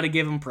gotta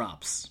give him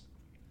props.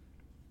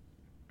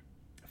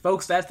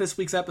 Folks, that's this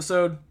week's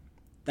episode.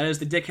 That is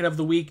the Dickhead of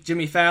the Week,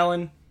 Jimmy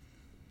Fallon.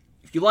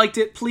 If you liked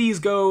it, please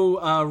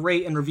go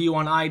rate and review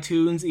on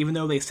iTunes, even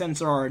though they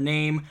censor our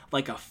name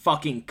like a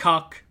fucking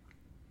cuck.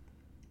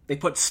 They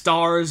put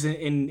stars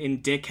in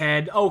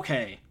Dickhead.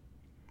 Okay.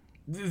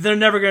 They're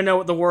never going to know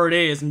what the word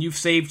is, and you've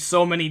saved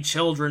so many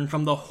children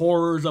from the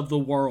horrors of the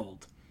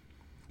world.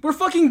 We're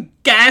fucking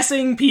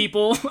gassing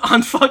people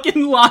on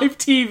fucking live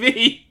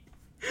TV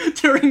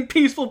during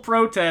peaceful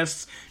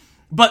protests,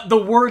 but the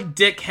word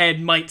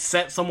dickhead might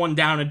set someone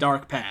down a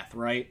dark path,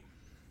 right?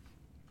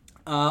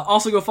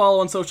 Also go follow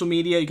on social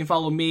media. You can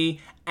follow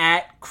me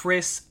at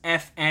Chris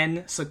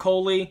FN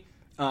Sicoli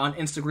on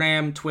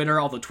Instagram, Twitter,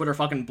 although Twitter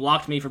fucking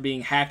blocked me for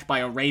being hacked by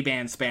a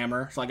Ray-Ban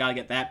spammer, so I gotta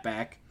get that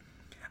back.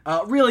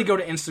 really go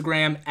to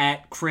Instagram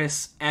at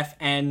Chris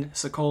FN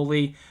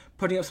Sicoli,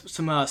 putting up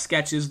some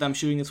sketches that I'm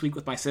shooting this week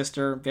with my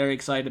sister. Very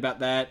excited about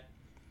that.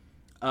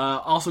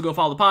 Also go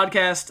follow the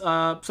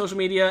podcast social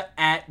media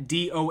at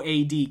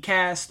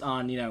DOADcast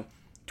on,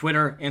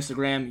 Twitter,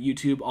 Instagram,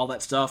 YouTube, all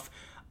that stuff.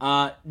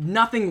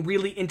 Nothing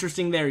really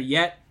interesting there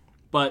yet,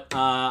 but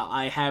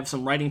I have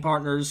some writing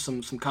partners,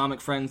 some comic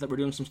friends that we're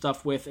doing some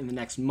stuff with in the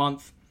next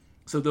month.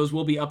 So those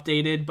will be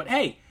updated. But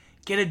hey,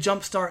 get a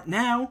jump start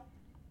now.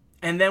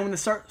 And then when the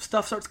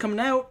stuff starts coming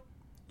out,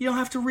 you don't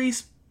have to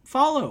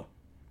re-follow.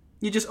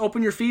 You just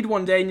open your feed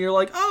one day and you're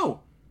like, oh,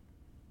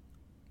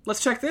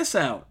 let's check this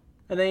out.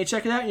 And then you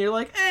check it out and you're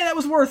like, hey, that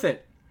was worth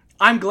it.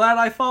 I'm glad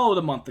I followed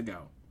a month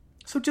ago.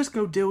 So just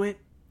go do it.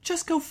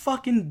 Just go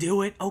fucking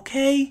do it,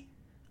 okay?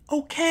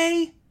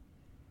 Okay?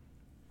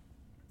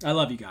 I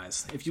love you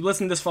guys. If you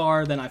listen this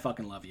far, then I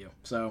fucking love you.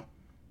 So,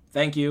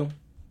 thank you.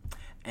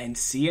 And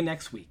see you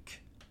next week.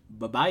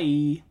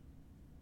 Bye-bye.